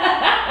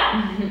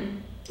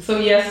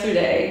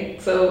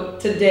 So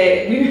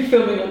today we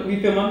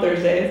film on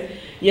Thursdays.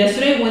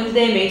 Yesterday,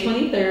 Wednesday, May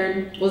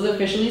 23rd, was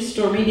officially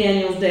Stormy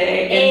Daniels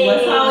Day in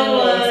West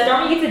Hollywood.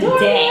 Stormy gets a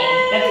day.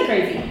 That's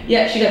crazy.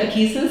 Yeah, she got the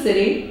keys to the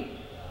city,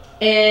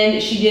 and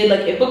she did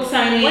like a book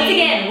signing. Once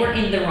again, we're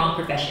in the wrong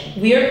profession.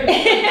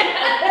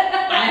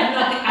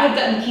 I've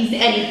gotten the keys to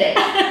anything.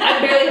 I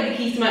barely have the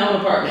keys to my own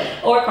apartment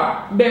or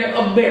car. Barely. I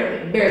don't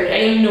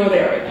even know where they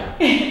are right now.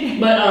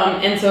 But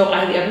and so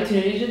I had the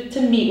opportunity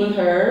to meet with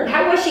her.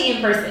 How was she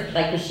in person?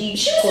 Like, was she?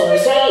 She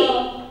was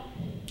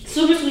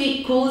super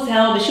sweet, cool as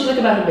hell, but she was like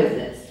about her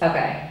business.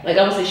 Okay. Like,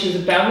 I would say she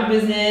was about her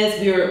business.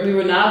 We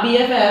were not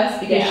BFFs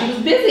because she was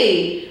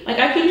busy. Like,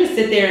 I couldn't just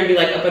sit there and be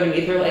like up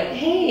underneath her like,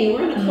 hey,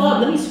 we're in a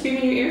club. Let me scream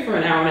in your ear for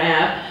an hour and a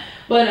half.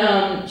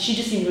 But she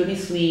just seemed really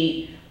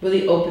sweet,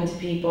 really open to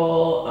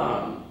people.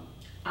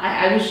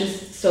 I was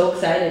just so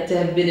excited to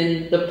have been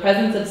in the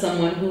presence of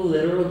someone who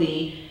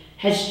literally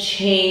has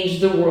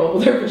changed the world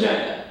with her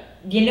vagina.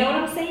 You know what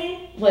I'm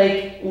saying?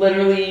 Like,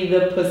 literally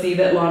the pussy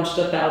that launched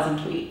 1,000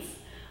 tweets.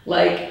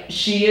 Like,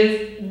 she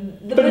is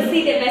the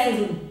pussy that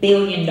messes with $1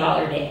 billion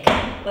dick.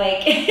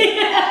 Like,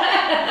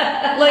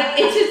 like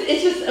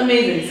it's just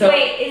amazing. So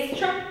wait, is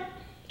Trump's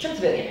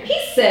a billionaire? He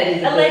said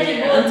he's a alleged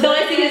billionaire. Until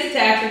I see his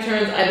tax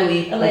returns, I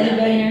believe alleged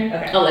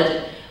billionaire. Okay,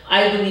 alleged.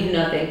 I believe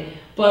nothing.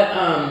 But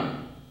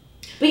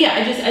yeah,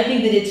 I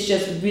think that it's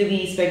just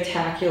really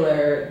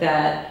spectacular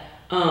that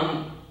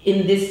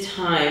in this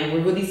time,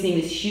 we're really seeing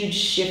this huge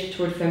shift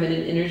toward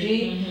feminine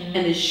energy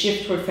and this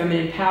shift toward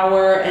feminine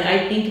power. And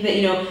I think that,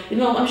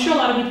 I'm sure a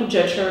lot of people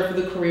judge her for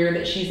the career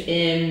that she's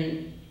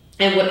in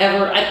and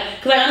whatever.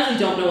 Because I honestly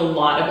don't know a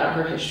lot about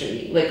her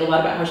history, like a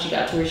lot about how she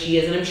got to where she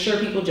is. And I'm sure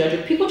people judge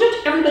her. People judge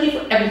everybody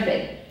for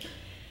everything.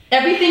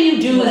 Everything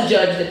you do is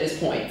judged at this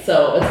point.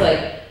 So it's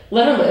like,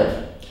 let her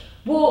live.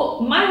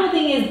 Well, my whole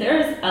thing is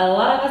there's a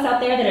lot of us out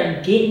there that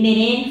are getting it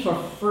in for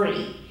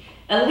free.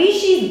 At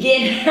least she's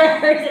getting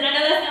hers, and I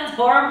know that sounds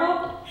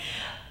horrible,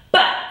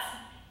 but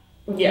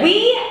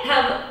we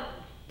have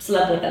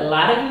slept with a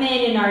lot of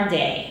men in our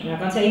day. I'm not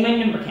gonna tell you my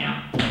number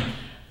count,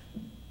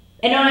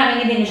 and don't have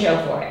anything to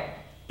show for it.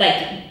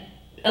 Like,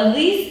 at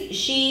least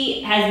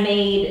she has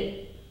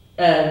made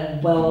a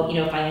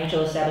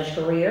financial established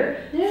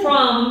career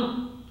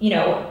from, and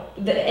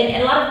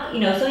a lot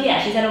of, so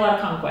yeah, she's had a lot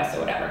of conquests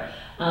or whatever,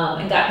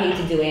 and got paid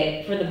to do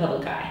it for the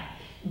public eye.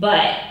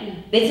 But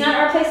it's not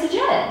our place to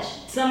judge.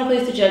 It's not our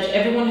place to judge.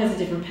 Everyone has a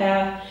different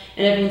path,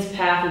 and everyone's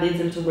path leads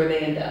them to where they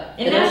end up.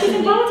 And now she's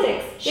in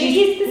politics.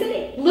 She's the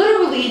city.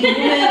 Literally, the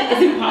woman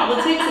is in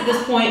politics at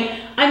this point.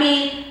 I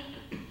mean,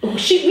 we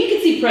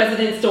could see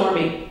President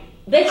Stormy.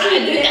 Bet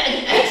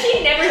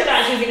she never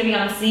thought she was going to be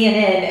on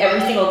CNN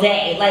every single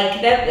day.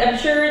 Like, that, I'm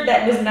sure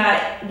that was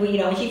not,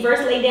 when she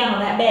first laid down on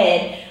that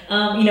bed,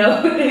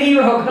 with the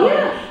hero going,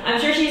 I'm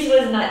sure she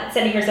was not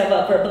setting herself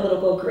up for a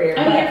political career.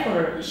 I'm here for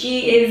her.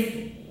 She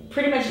is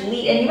pretty much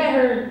and you met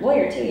her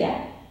lawyer too,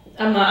 yeah?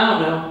 I don't know.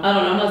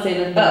 I'm not saying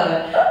nothing about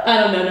that.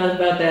 I don't know nothing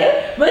about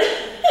that. But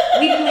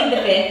we plead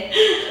the fifth.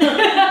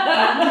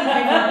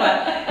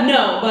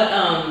 No, but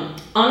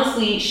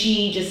honestly,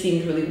 she just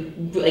seemed really,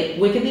 like,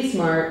 wickedly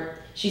smart.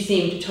 She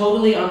seemed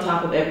totally on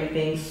top of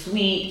everything,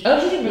 sweet. Oh,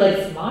 she seemed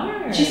really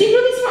smart. She seemed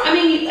really smart. I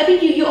mean, I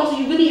think you also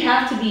really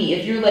have to be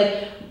if you're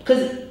like,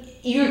 because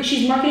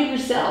she's marketing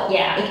herself.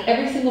 Yeah. Like,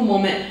 every single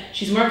moment,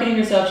 she's marketing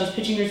herself, she's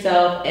pitching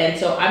herself, and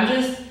so I'm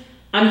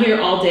here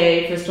all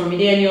day for Stormy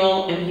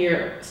Daniels. I'm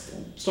here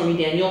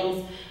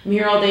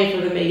all day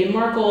for the Meghan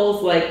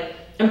Markles. Like,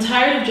 I'm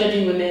tired of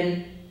judging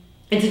women.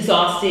 It's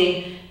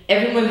exhausting.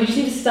 Everyone, we just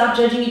need to stop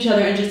judging each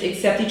other and just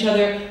accept each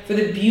other for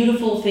the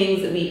beautiful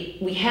things that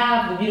we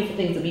have, the beautiful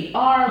things that we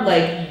are.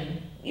 Like,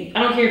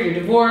 I don't care if you're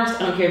divorced.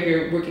 I don't care if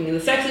you're working in the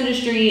sex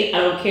industry. I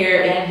don't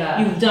care if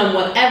you've done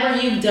whatever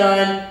you've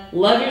done.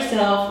 Love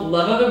yourself.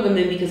 Love other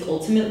women, because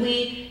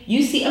ultimately,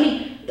 you see, I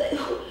mean,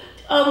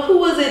 who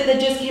was it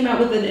that just came out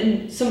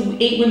with some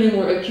 8 women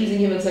were accusing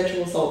him of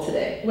sexual assault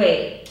today?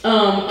 Wait.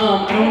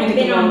 I don't want to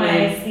get the wrong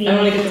name. I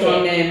don't want to get the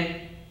wrong name.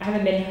 I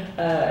haven't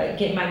been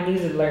getting my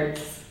news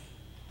alerts.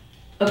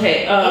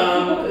 Okay.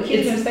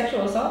 Accused him of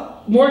sexual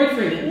assault? Morgan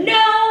Freeman.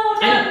 No,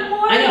 not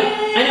Morgan. I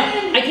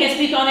know. I can't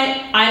speak on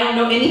it. I don't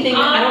know anything.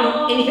 I don't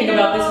know anything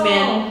about this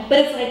man. But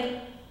it's like,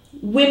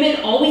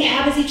 women, all we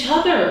have is each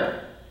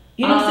other.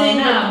 You know what I'm saying?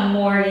 Not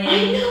Morgan.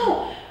 I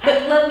know.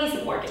 But love me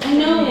some Morgan. I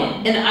know.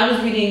 And I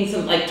was reading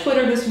some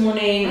Twitter this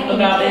morning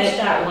about it.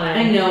 That one.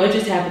 I know, it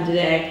just happened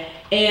today.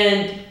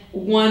 And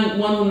one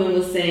woman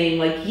was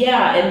saying,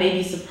 it may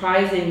be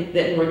surprising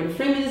that Morgan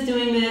Freeman is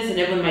doing this, and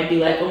everyone might be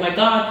like, oh my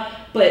God.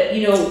 But,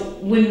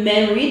 when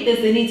men read this,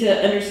 they need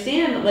to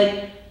understand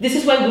that, this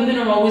is why women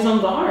are always on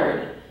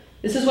guard.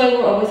 This is why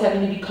we're always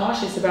having to be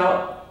cautious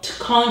about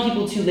calling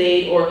people too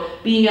late or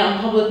being out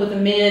in public with a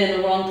man in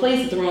the wrong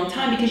place at the wrong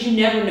time, because you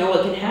never know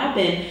what can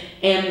happen.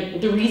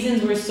 And the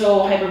reasons we're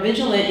so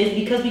hypervigilant is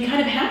because we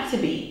kind of have to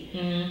be.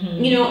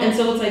 Mm-hmm. And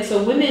so it's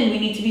so women, we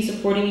need to be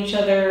supporting each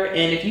other.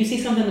 And if you see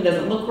something that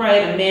doesn't look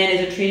right, a man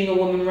isn't treating a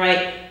woman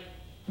right,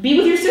 be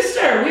with your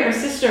sister. We are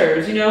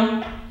sisters,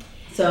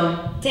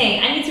 So.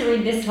 Dang, I need to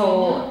read this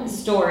whole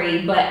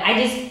story, but I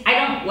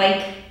don't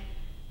like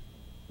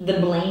the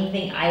blame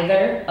thing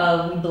either.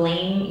 Of we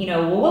blame,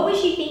 what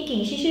was she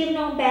thinking? She should have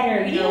known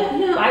better,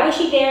 Why was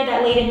she there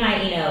that late at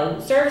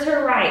night, serves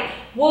her right.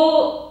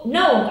 Well,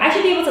 no, I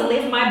should be able to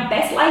live my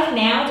best life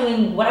now,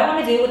 doing what I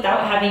want to do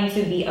without having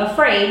to be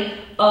afraid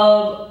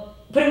of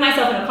putting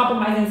myself in a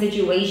compromising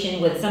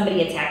situation with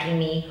somebody attacking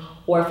me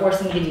or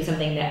forcing me to do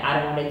something that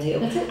I don't want to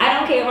do. I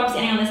don't care if I'm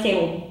standing on this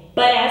table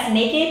butt-ass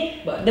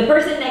naked, the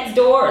person next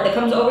door that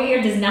comes over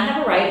here does not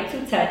have a right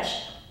to touch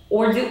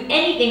or do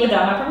anything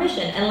without my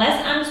permission.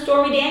 Unless I'm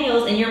Stormy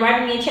Daniels and you're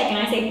writing me a check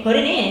and I say, put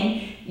it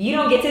in, you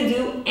don't get to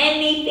do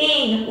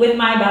anything with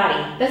my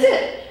body. That's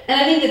it. And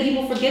I think that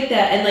people forget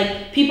that.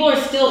 And people are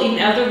still, even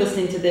as they're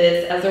listening to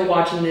this, as they're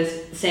watching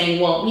this,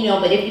 saying, well,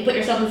 but if you put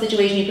yourself in a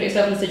situation, you put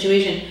yourself in a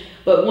situation.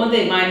 But one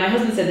thing, my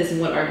husband said this in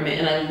one argument,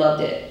 and I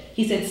loved it.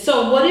 He said,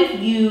 so what if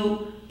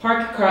you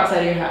park your car outside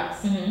of your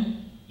house? Mm-hmm.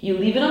 You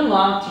leave it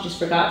unlocked, you just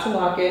forgot to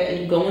lock it,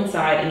 and you go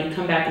inside and you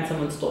come back and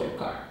someone stole your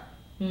car.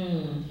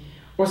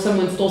 Or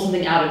someone stole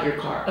something out of your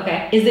car.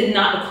 Okay. Is it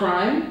not a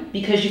crime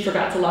because you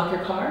forgot to lock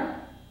your car?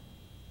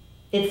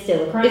 It's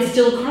still a crime. It's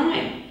still a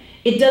crime.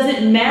 It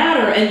doesn't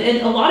matter.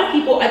 And a lot of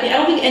people, I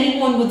don't think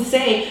anyone would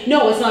say,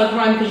 no, it's not a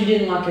crime because you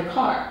didn't lock your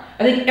car.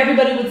 I think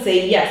everybody would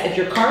say, yes, if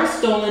your car is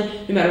stolen,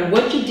 no matter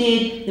what you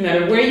did, no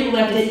matter where you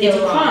left it, it's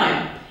a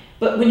crime.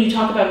 But when you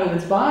talk about a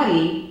woman's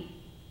body,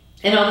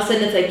 and all of a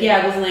sudden it's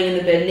I was laying in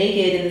the bed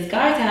naked in this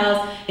guy's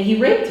house and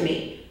he raped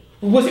me.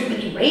 Was it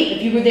really rape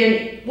if you were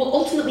there? Well,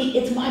 ultimately,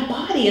 it's my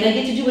body, and I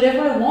get to do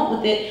whatever I want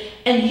with it,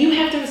 and you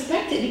have to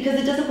respect it because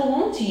it doesn't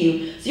belong to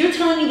you. So you're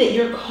telling me that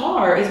your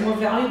car is more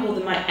valuable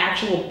than my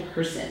actual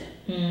person.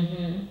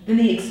 Mm-hmm. Than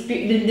the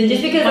experience.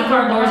 Just because the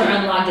car doors are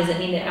unlocked doesn't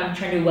mean that I'm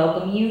trying to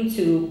welcome you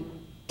to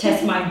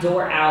test my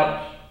door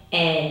out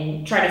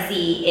and try to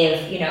see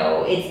if, you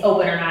know, it's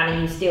open or not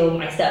and you steal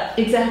my stuff.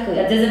 Exactly.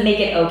 That doesn't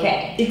make it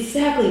okay.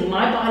 Exactly.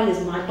 My body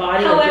is my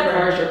body. However, your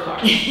car is your car.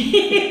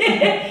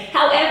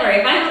 However,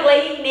 if I'm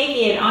laying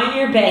naked on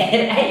your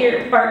bed at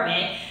your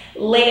apartment,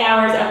 late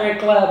hours after a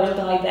club or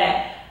something like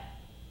that,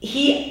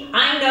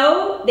 I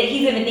know that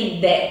he's gonna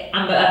think that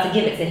I'm about to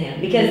give it to him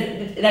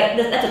because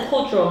that's a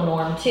cultural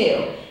norm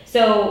too.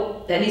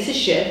 So that needs to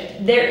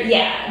shift.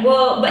 Yeah.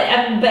 Well, but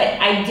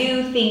I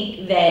do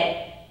think that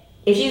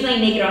if she's laying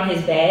naked on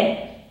his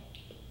bed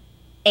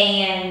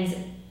and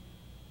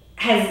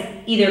has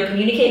either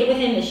communicated with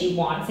him that she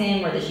wants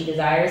him or that she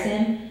desires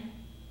him,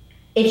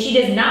 if she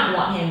does not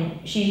want him,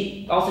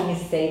 she also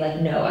needs to say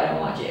like, no, I don't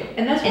want you.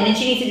 And then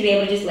she needs to be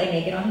able to just lay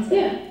naked on his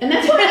bed. Yeah. And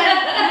that's why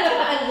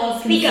I love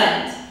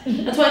consent.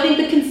 That's why I think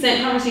the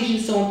consent conversation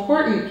is so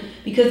important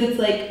because it's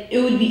like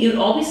it would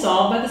all be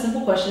solved by the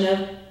simple question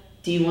of,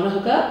 do you want to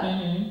hook up?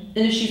 Mm-hmm. And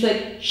if she's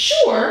like,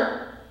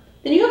 sure,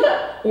 then you hook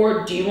up.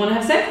 Or do you want to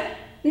have sex?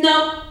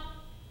 No.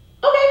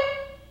 Okay.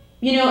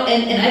 You know,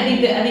 and I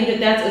think that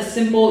that's a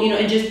simple, you know,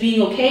 and just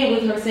being okay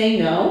with her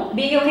saying no.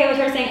 Being okay with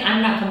her saying,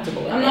 I'm not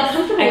comfortable with this. not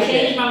comfortable with it. I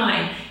changed my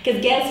mind.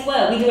 Because guess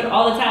what? We do it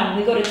all the time.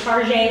 We go to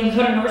Target, we go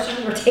to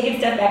Nordstrom, we're taking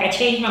stuff back. I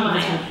changed my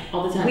mind.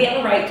 All the time. We have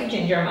a right to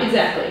change our mind.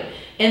 Exactly.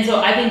 And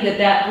so I think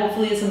that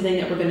hopefully is something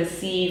that we're going to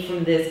see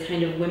from this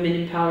kind of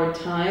women-empowered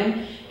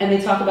time. And they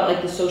talk about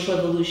like the social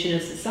evolution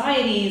of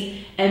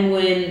societies, and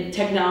when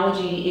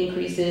technology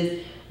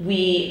increases,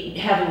 we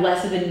have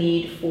less of a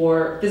need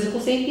for physical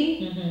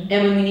safety. Mm-hmm.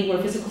 And when we need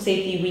more physical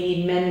safety, we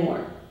need men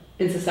more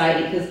in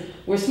society because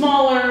we're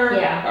smaller,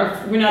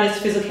 or we're not as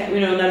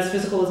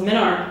physical as men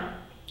are.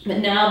 But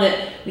now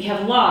that we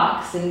have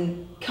locks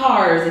and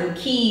cars and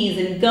keys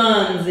and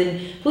guns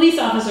and police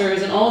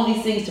officers and all of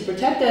these things to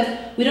protect us,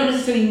 we don't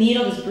necessarily need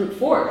all this brute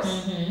force.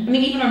 Mm-hmm. I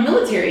mean, even our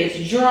military,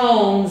 it's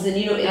drones and,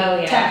 you know,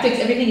 tactics,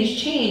 everything has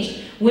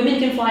changed. Women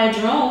can fly a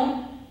drone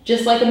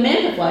just like a man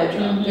can fly a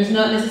drone. Mm-hmm. There's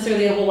not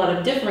necessarily a whole lot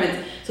of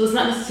difference. So it's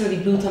not necessarily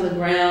boots on the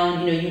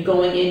ground, you know, you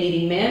going in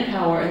needing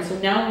manpower. And so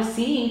now we're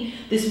seeing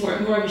this more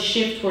of a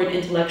shift toward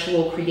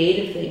intellectual,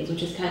 creative things,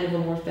 which is kind of a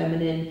more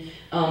feminine,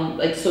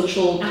 like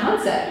social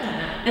concept.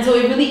 And so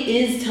it really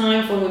is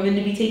time for women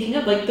to be taking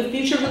up. Like the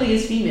future really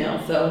is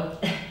female. So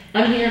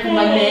I'm here for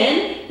my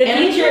men. The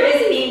future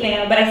is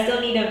female, but I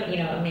still need a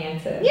man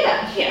to.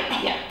 Yeah.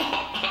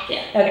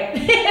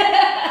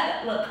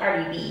 Okay. Little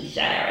Cardi B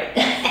shout out right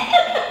there.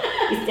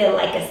 You still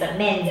like us some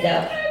men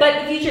though.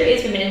 But the future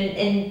is feminine,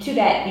 and to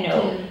that, you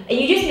know, and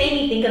you just made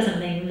me think of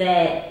something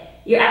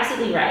that you're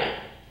absolutely right.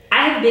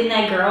 I have been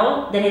that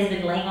girl that has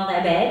been laying on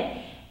that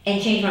bed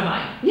and changed my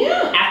mind.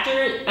 Yeah. After,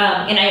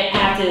 and I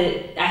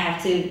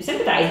have to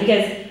sympathize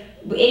because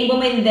any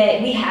woman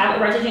that we have a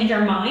right to change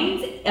our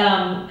minds.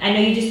 I know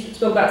you just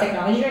spoke about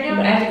technology right now,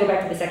 but I have to go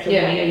back to the sexual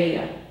point.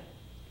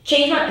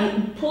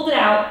 Yeah. Pulled it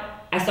out.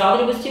 I saw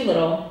that it was too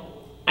little.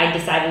 I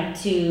decided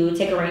to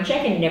take a rain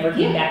check and never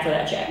came back for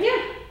that check.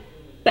 Yeah.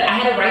 But I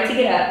had a right to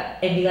get up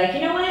and be like,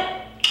 you know what?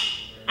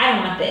 I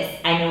don't want this.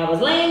 I know I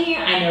was laying here.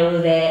 I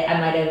know that I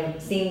might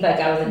have seemed like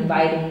I was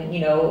inviting,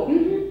 you know,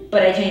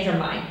 but I changed her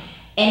mind.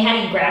 And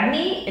had he grabbed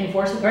me and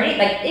forced me, or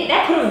anything,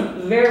 that could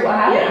have very well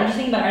happened. I'm just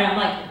thinking about it and I'm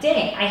like,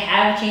 dang, I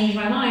have changed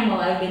my mind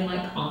while I've been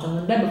like on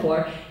someone's bed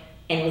before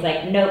and was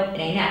like, nope, it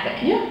ain't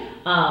happening.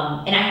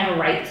 Yeah. And I have a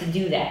right to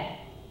do that.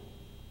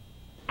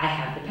 I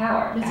have the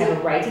power. I have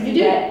a right to do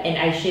that, and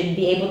I should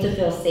be able to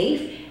feel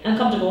safe and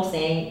comfortable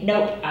saying,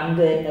 nope, I'm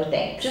good, no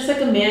thanks. Just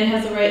like a man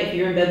has the right, if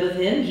you're in bed with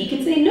him, he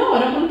can say, no, I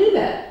don't want to do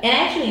that. And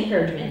I actually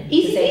encourage men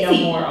to say no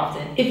more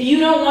often. If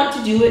you don't want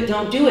to do it,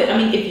 don't do it. I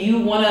mean, if you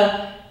want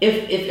to,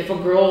 if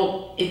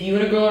you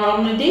and a girl are out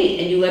on a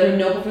date and you let her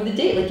know before the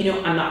date, like, you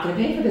know, I'm not going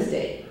to pay for this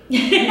date.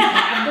 You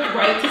have the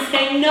right to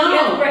say no. You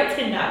have the right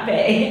to not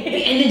pay.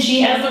 And then she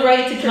has the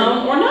right to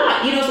come or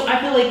not. You know, so I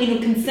feel like, you know,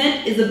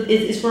 consent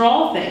is for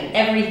all things.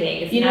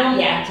 Everything. It's not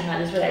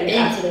just for that. You're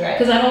absolutely right.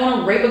 Because I don't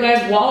want to rape a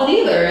guy's wallet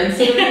either and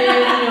sit here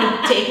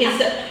and, take his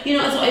stuff. You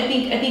know, so I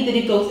think that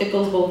it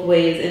goes both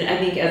ways. And I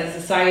think as a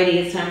society,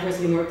 it's time for us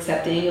to be more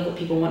accepting of what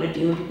people want to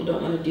do and people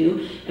don't want to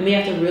do. And we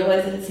have to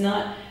realize that it's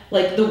not,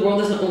 like, the world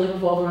doesn't only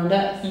revolve around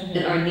us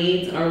and our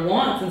needs and our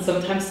wants, and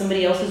sometimes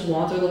somebody else's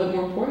wants are a little bit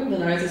more important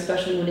than ours,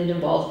 especially when it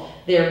involves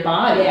their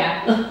body.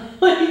 Yeah.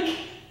 My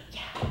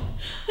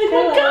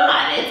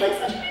God, it's like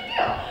such a big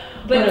deal.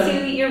 But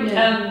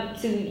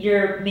to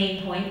your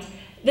main point,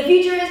 the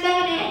future is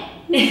feminine.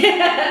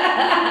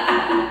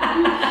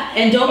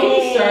 And don't get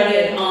me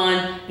started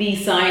on the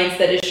science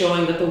that is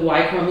showing that the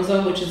Y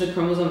chromosome, which is a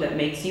chromosome that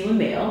makes you a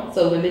male,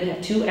 so women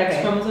have two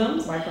X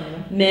chromosomes,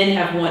 men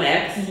have one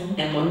X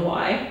and one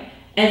Y,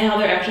 and how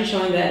they're actually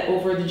showing that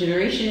over the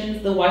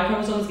generations, the Y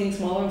chromosome is getting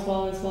smaller and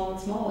smaller and smaller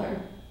and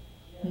smaller.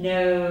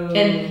 No.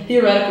 And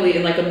theoretically,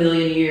 in like a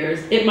million years,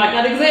 it might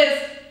not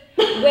exist.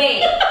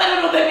 Wait. I don't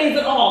know what that means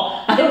at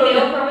all. The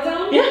male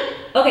chromosome? Yeah.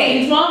 Okay.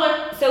 Getting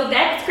smaller. So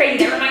that's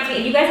crazy. That reminds me,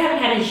 if you guys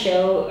haven't had a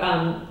show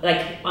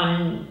like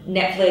on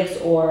Netflix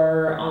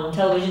or on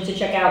television to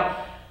check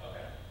out,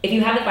 if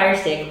you have the Fire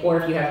Stick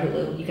or if you have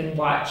Hulu, you can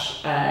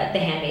watch The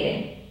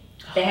Handmaiden.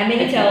 The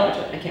Handmaiden Tale.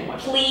 I can't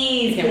watch it.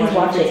 Please watch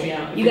watch it.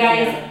 it. You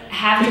guys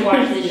have to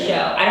watch this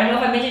show. I don't know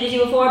if I mentioned it to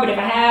you before, but if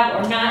I have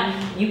or not,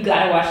 you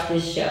gotta watch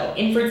this show.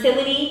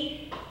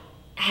 Infertility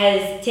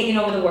has taken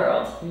over the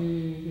world.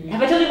 Mm-hmm.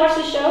 Have I told you to watch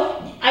this show?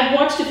 I've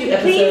watched a few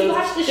episodes. Please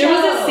watch the show. There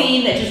was a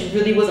scene that just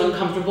really was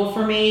uncomfortable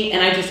for me,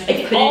 and I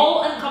couldn't.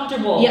 All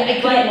uncomfortable. Yeah,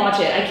 I couldn't watch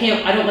it. I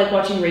can't. I don't like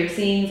watching rape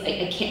scenes.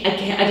 I can't. I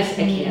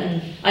honestly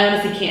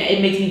can't.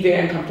 It makes me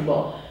very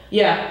uncomfortable.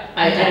 Yeah,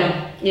 I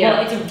don't. Yeah,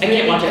 well, it's a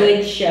really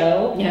good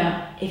show.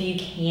 Yeah. If you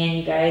can,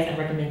 you guys, I'm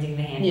recommending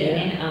The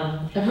Handmaiden. Yeah.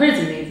 I've heard it's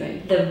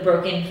amazing. The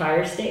broken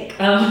fire stick.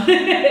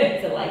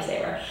 It's a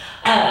lifesaver.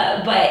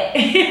 But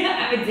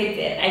I'm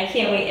addicted. I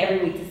can't wait every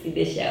week to see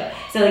this show.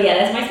 So yeah,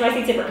 that's my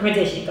spicy tip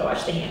recommendation. Go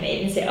watch The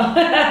Handmaiden Tale.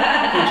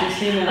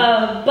 Interesting.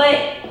 But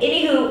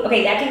anywho,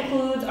 okay, that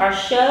concludes our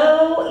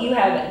show. You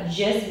have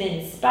just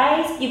been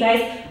spiced. You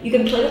guys, you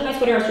can play with my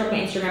Twitter or stroke my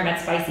Instagram at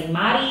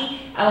SpicyMadi.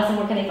 Allison,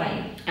 where can they find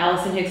you?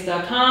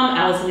 AllisonHicks.com,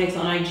 Allison Hicks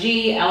on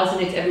IG, Allison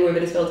Hicks everywhere,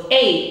 but it's spelled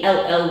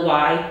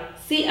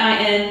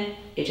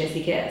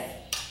ALLYCINHICKS.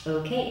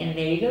 Okay, and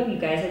there you go. You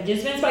guys have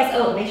just been spiced.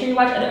 Oh, make sure you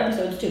watch other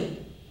episodes too.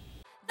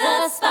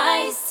 The